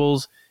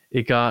prequels,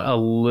 it got a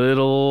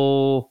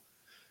little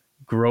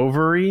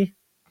Grovery.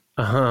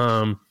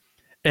 And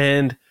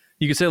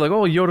you could say like,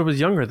 oh, Yoda was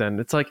younger then.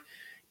 It's like,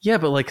 yeah,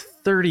 but like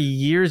 30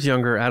 years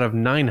younger out of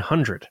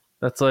 900.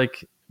 That's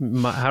like,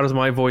 how does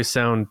my voice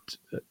sound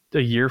a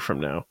year from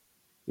now?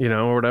 You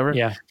know, or whatever.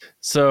 Yeah.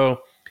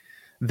 So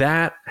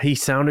that he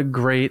sounded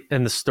great.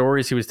 And the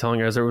stories he was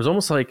telling us, it was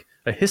almost like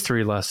a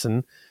history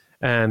lesson.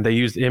 And they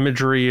used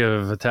imagery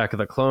of Attack of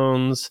the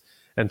Clones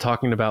and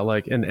talking about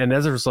like, and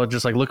Ezra was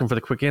just like looking for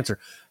the quick answer.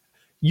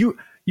 You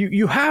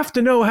have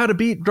to know how to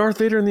beat Darth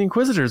Vader and the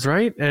Inquisitors,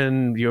 right?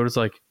 And Yoda's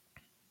like,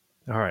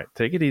 all right,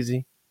 take it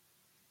easy.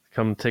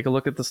 Come take a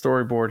look at the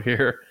storyboard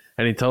here.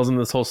 And he tells him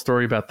this whole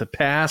story about the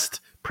past,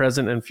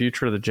 present, and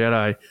future of the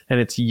Jedi. And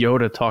it's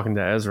Yoda talking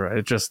to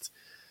Ezra.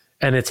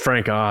 And it's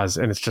Frank Oz.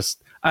 And it's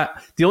just,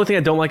 the only thing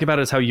I don't like about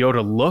it is how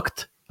Yoda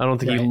looked. I don't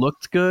think he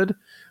looked good,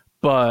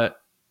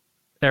 but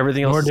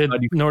everything else.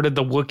 Nor did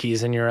the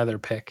Wookiees in your other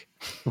pick.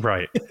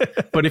 Right.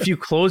 But if you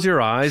close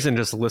your eyes and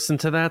just listen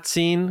to that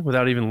scene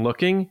without even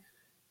looking,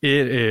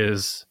 it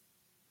is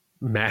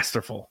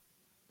masterful.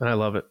 And I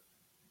love it.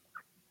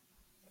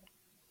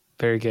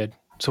 Very good.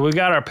 So we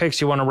got our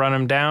picks. You want to run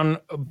them down?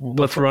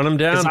 Let's run them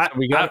down.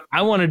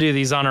 I want to do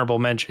these honorable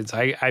mentions.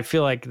 I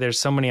feel like there's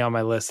so many on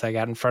my list I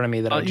got in front of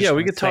me that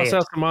we could toss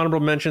out some honorable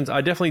mentions.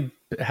 I definitely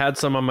had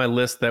some on my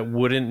list that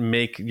wouldn't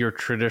make your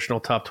traditional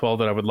top 12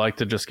 that I would like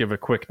to just give a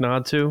quick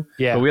nod to.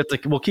 Yeah.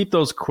 But we'll keep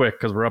those quick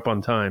because we're up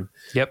on time.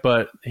 Yep.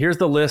 But here's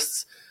the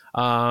lists.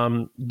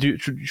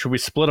 Should we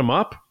split them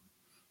up?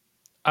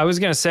 I was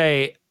going to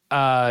say,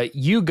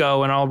 you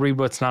go and I'll read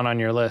what's not on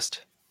your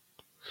list.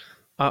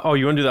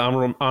 You want to do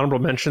the honorable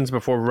mentions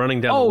before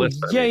running down the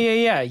list?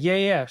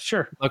 Yeah,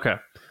 sure. Okay.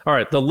 All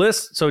right. The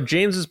list. So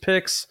James's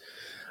picks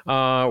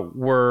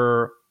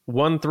were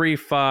 1, 3,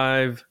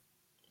 5,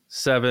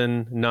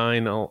 7,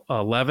 9,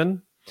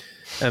 11.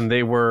 And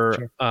they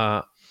were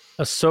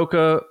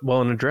Ahsoka.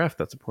 Well, in a draft,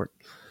 that's important.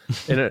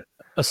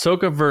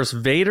 Ahsoka versus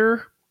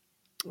Vader,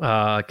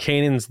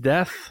 Kanan's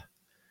death,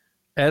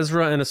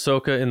 Ezra and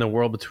Ahsoka in the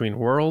World Between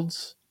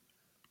Worlds,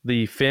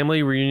 the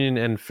family reunion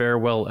and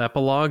farewell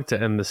epilogue to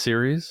end the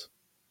series,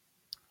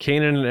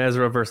 Kanan and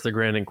Ezra versus the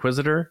Grand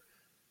Inquisitor,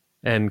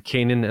 and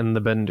Kanan and the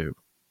Bendu.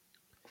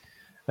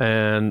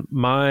 And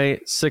my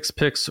 6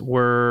 picks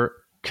were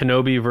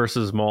Kenobi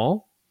versus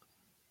Maul,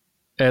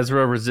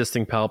 Ezra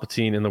resisting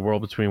Palpatine in the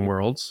World Between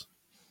Worlds,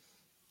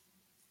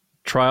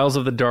 Trials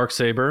of the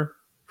Darksaber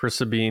for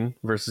Sabine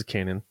versus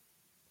Kanan,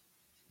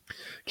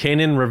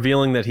 Kanan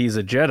revealing that he's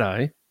a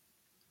Jedi,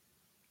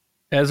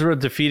 Ezra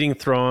defeating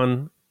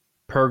Thrawn,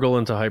 Purgle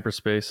into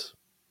hyperspace,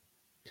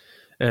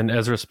 and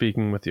Ezra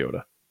speaking with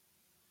Yoda.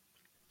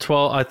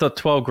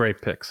 12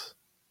 great picks.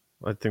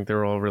 I think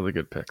they're all really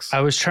good picks. I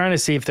was trying to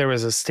see if there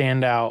was a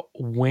standout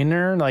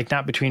winner, like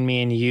not between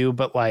me and you,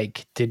 but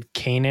like, did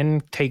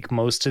Kanan take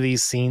most of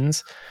these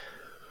scenes?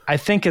 I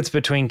think it's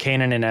between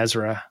Kanan and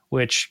Ezra,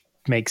 which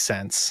makes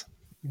sense.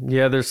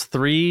 Yeah, there's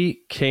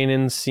 3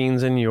 Kanan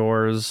scenes in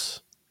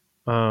yours.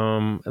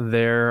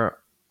 There's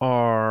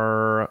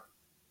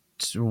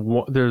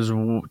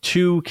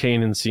 2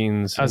 Kanan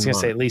scenes. I was going to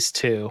say at least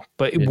 2,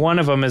 but one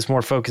of them is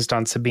more focused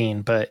on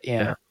Sabine, but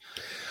yeah.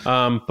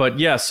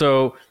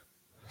 So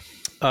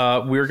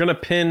we're going to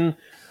pin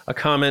a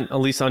comment, at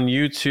least on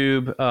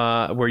YouTube,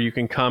 where you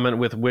can comment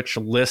with which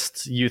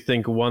lists you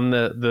think won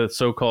the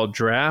so-called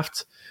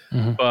draft.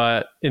 Mm-hmm.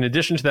 But in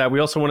addition to that, we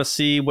also want to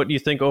see what you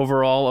think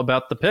overall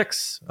about the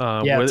picks.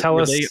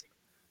 Tell us.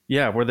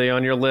 Were they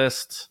on your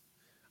list?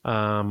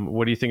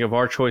 What do you think of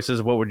our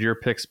choices? What would your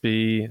picks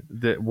be?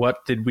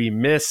 What did we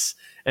miss?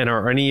 And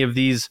are any of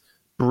these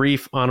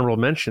brief honorable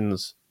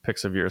mentions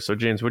picks of yours? So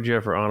James, what do you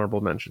have for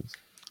honorable mentions?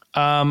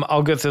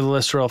 I'll go through the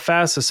list real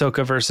fast.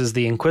 Ahsoka versus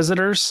the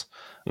Inquisitors,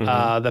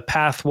 the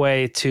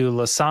pathway to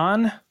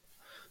Lasan,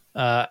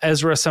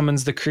 Ezra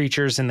summons the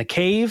creatures in the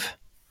cave,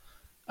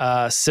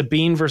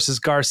 Sabine versus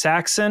Gar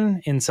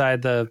Saxon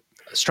inside the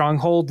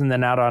stronghold and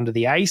then out onto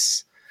the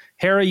ice,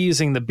 Hera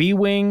using the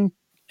B-Wing,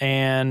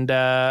 and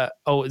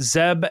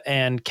Zeb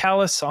and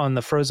Callus on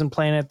the frozen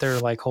planet. Their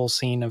like whole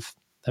scene of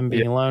them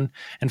being alone.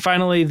 And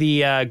finally,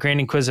 the Grand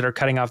Inquisitor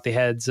cutting off the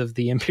heads of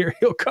the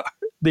Imperial guard,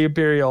 the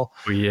Imperial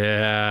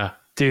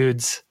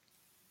dudes.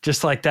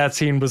 Just like that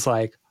scene was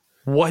like,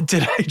 what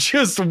did I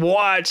just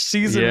watch?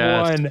 Season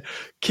 1,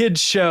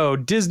 kids show,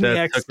 Disney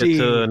that XD. took it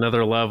to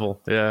another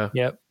level. Yeah.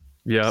 Yep.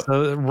 Yep.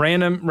 So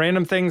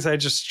random things. I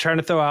just trying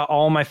to throw out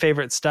all my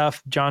favorite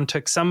stuff. John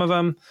took some of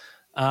them.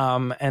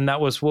 And that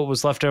was what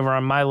was left over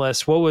on my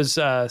list. What was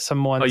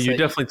some ones? Oh, you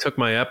definitely took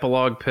my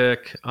epilogue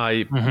pick.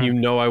 I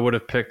would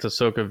have picked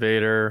Ahsoka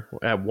Vader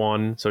at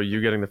 1, so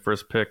you getting the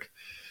first pick.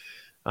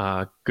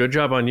 Good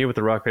job on you with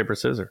the rock, paper,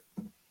 scissors.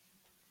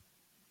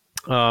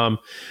 All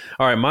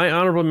right, my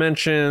honorable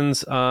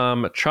mentions,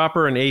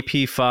 Chopper and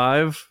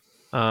AP5.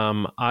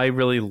 I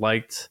really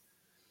liked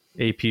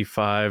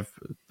AP5,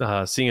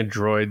 seeing a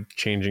droid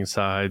changing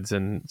sides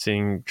and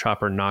seeing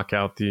Chopper knock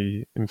out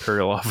the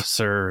Imperial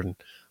officer and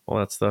all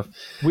that stuff.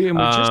 We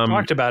just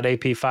talked about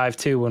AP5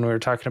 too when we were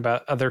talking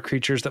about other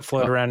creatures that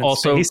float around in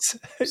also, space.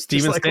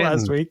 Steven like Stanton.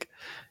 last week.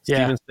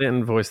 Steven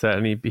Stanton voiced that,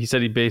 and he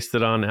said he based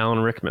it on Alan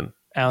Rickman.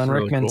 Alan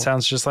Really Rickman cool.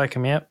 sounds just like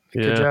him. Yep.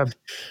 Good job.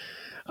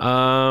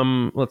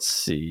 Let's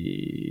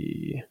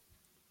see.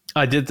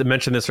 I did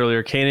mention this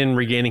earlier. Kanan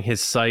regaining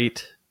his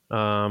sight,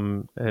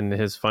 and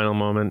his final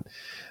moment.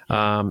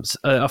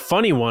 A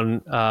funny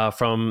one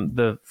from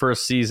the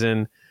first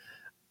season.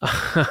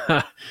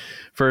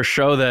 For a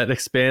show that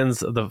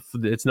expands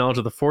its knowledge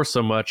of the Force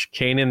so much,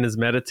 Kanan is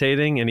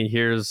meditating and he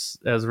hears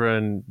Ezra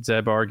and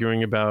Zeb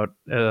arguing about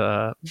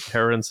Hera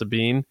and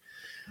Sabine,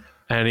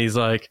 and he's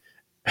like,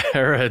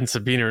 Hera and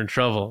Sabine are in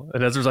trouble.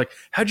 And Ezra's like,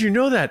 how'd you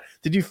know that?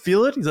 Did you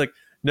feel it? He's like,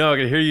 no, I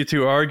can hear you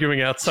two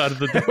arguing outside of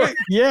the door.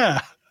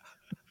 Yeah.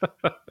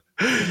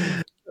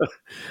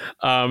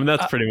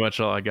 That's pretty much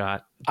all I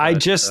got. I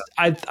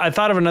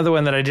thought of another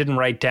one that I didn't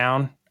write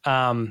down.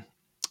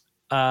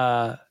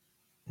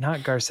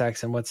 Not Gar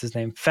Saxon. What's his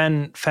name?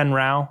 Fen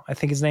Rao, I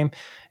think his name,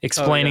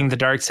 explaining the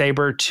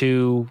Darksaber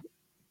to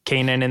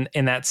Kanan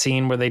in that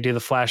scene where they do the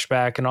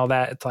flashback and all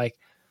that. It's like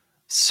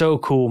so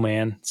cool,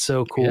 man.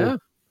 So cool.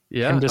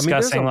 Yeah. Him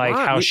discussing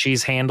how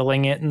she's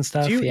handling it and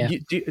stuff.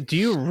 Do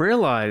you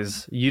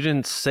realize you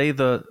didn't say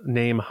the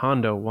name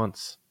Hondo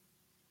once?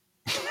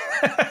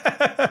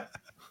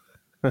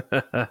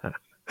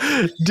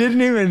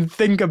 Didn't even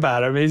think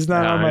about him. He's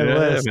not on my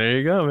list. There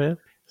you go, man.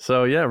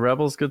 So yeah,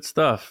 Rebels, good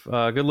stuff.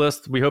 Good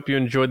list. We hope you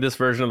enjoyed this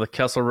version of the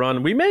Kessel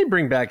Run. We may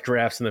bring back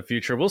drafts in the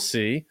future. We'll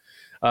see.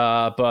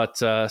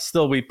 But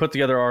still, we put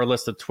together our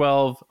list of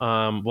 12.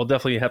 We'll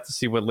definitely have to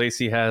see what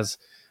Lacey has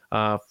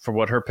for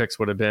what her picks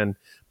would have been.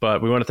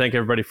 But we want to thank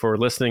everybody for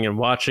listening and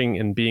watching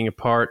and being a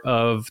part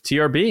of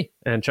TRB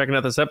and checking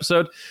out this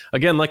episode.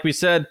 Again, like we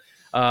said,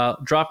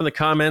 drop in the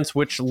comments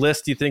which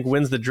list you think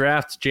wins the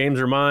draft, James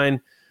or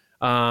mine.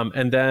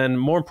 And then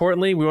more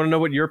importantly, we want to know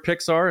what your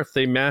picks are, if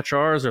they match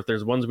ours or if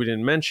there's ones we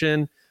didn't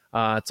mention.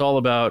 It's all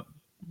about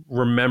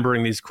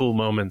remembering these cool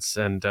moments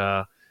and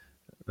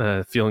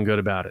feeling good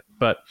about it.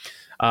 But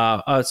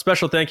a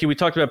special thank you. We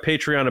talked about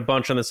Patreon a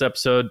bunch on this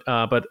episode,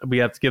 but we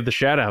have to give the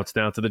shout outs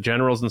now to the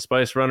Generals and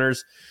Spice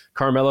Runners: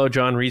 Carmelo,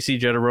 John Reese,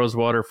 Jetta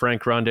Rosewater,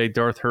 Frank Grande,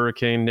 Darth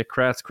Hurricane, Nick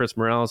Kratz, Chris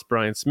Morales,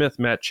 Brian Smith,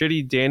 Matt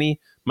Chitty, Danny,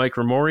 Mike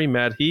Ramori,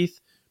 Matt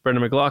Heath,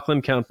 Brendan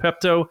McLaughlin, Count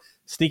Pepto,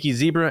 Sneaky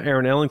Zebra,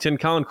 Aaron Ellington,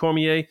 Colin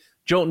Cormier,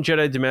 Jolton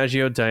Jedi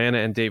DiMaggio, Diana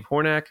and Dave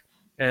Hornack,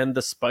 and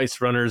the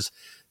Spice Runners: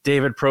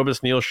 David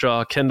Probus, Neil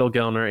Shaw, Kendall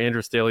Gellner,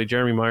 Andrew Staley,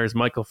 Jeremy Myers,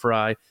 Michael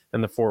Fry,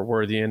 and the Fort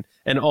Worthian,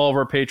 and all of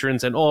our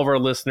patrons and all of our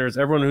listeners,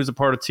 everyone who's a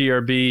part of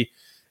TRB.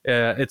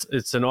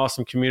 It's an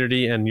awesome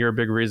community, and you're a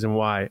big reason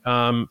why.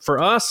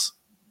 For us,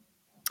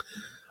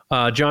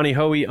 Johnny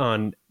Hoey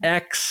on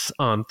X,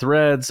 on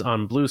Threads,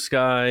 on Blue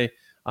Sky.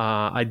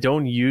 I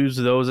don't use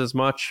those as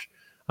much,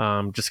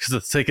 just because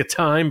of the sake of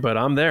time, but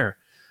I'm there.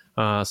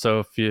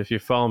 So if you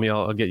follow me,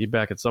 I'll get you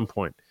back at some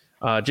point.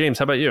 James,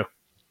 how about you?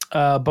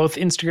 Both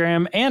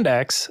Instagram and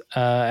X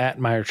at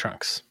Meyer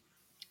Trunks.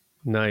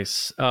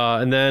 Nice.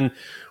 And then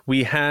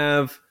we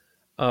have,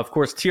 of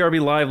course,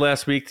 TRB Live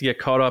last week to get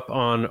caught up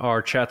on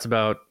our chats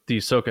about the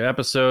Ahsoka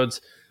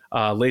episodes.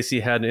 Lacey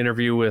had an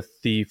interview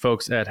with the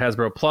folks at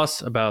Hasbro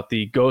Plus about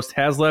the Ghost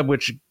HasLab,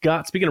 which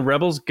got, speaking of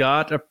Rebels,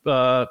 got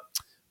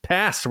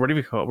passed, or whatever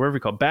you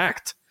call it,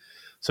 backed.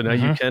 So now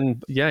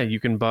you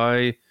can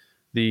buy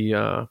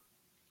the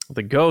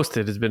Ghost.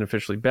 It has been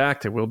officially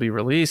backed. It will be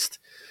released.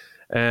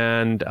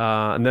 And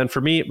then for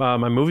me, my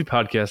movie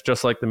podcast,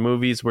 Just Like the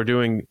Movies, we're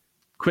doing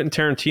Quentin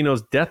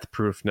Tarantino's Death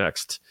Proof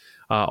next.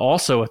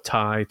 Also a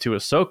tie to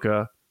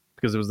Ahsoka,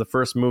 because it was the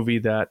first movie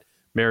that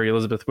Mary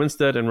Elizabeth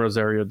Winstead and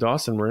Rosario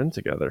Dawson were in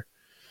together.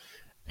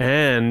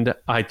 And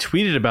I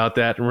tweeted about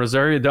that, and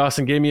Rosario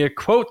Dawson gave me a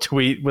quote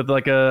tweet with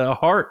like a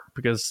heart,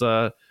 because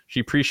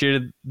she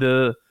appreciated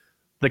the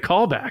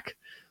callback.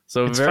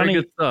 So it's very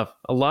good stuff.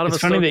 A lot of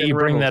it's funny that you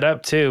bring that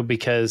up too,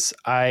 because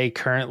I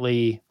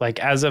currently,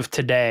 like as of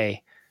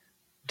today,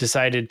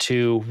 decided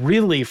to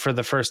really for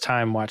the first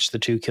time watch the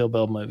 2 Kill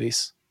Bill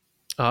movies.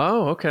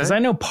 Oh, okay. Because I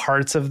know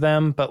parts of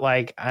them, but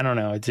like I don't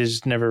know, it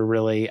just I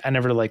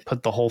never like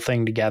put the whole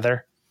thing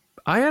together.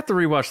 I have to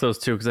rewatch those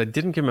too, because I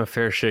didn't give them a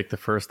fair shake the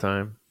first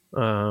time.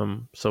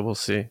 So we'll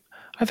see.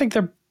 I think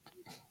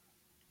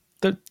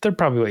they're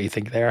probably what you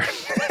think they are.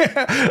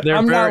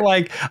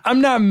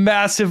 I'm not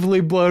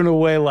massively blown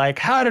away. Like,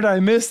 how did I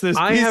miss this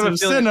piece of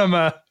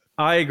cinema?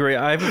 I agree.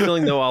 I have a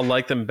feeling though I'll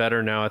like them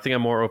better now. I think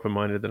I'm more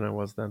open-minded than I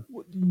was then.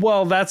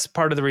 Well, that's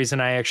part of the reason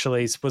I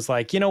actually was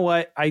like, you know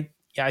what?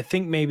 I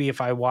think maybe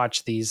if I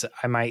watch these,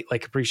 I might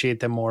like appreciate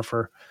them more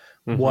for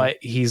what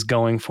he's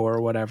going for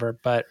or whatever.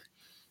 But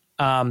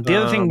the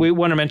other thing we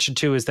want to mention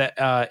too is that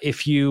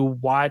if you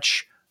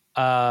watch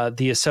the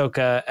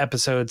Ahsoka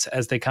episodes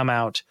as they come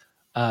out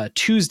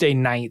Tuesday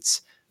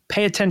nights,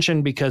 pay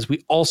attention because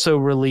we also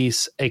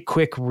release a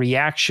quick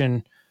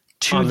reaction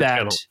to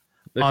that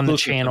on the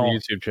channel,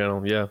 YouTube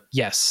channel. Yeah.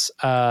 Yes.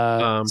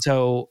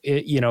 So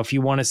if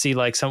you want to see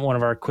like one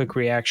of our quick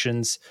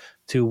reactions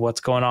to what's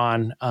going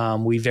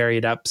on, we vary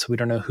it up. So we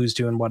don't know who's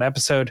doing what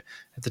episode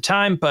at the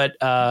time, but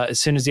as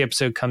soon as the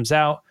episode comes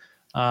out,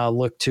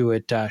 look to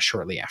it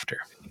shortly after.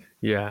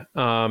 Yeah.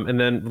 And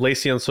then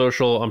Lacey on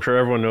social, I'm sure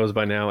everyone knows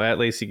by now, at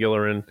Lacey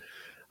Gillerin,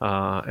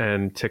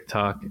 and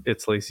TikTok,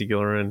 it's Lacey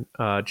Gillerin.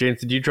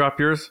 James, did you drop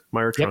yours?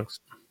 Myra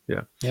Trunks.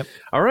 Yeah. Yep.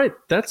 All right.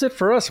 That's it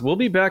for us. We'll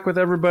be back with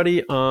everybody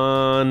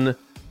in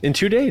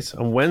 2 days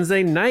on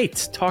Wednesday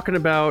night, talking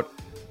about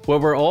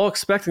what we're all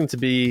expecting to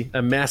be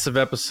a massive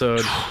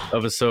episode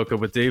of Ahsoka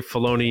with Dave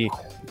Filoni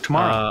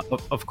Tomorrow.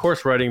 Of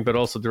course, writing, but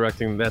also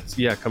directing. That's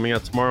coming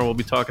out tomorrow. We'll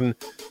be talking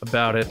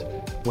about it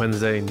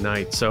Wednesday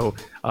night. So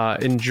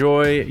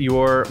enjoy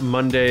your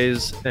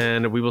Mondays,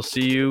 and we will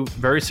see you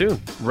very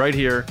soon right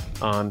here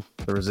on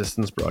the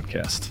Resistance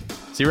broadcast.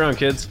 See you around,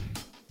 kids.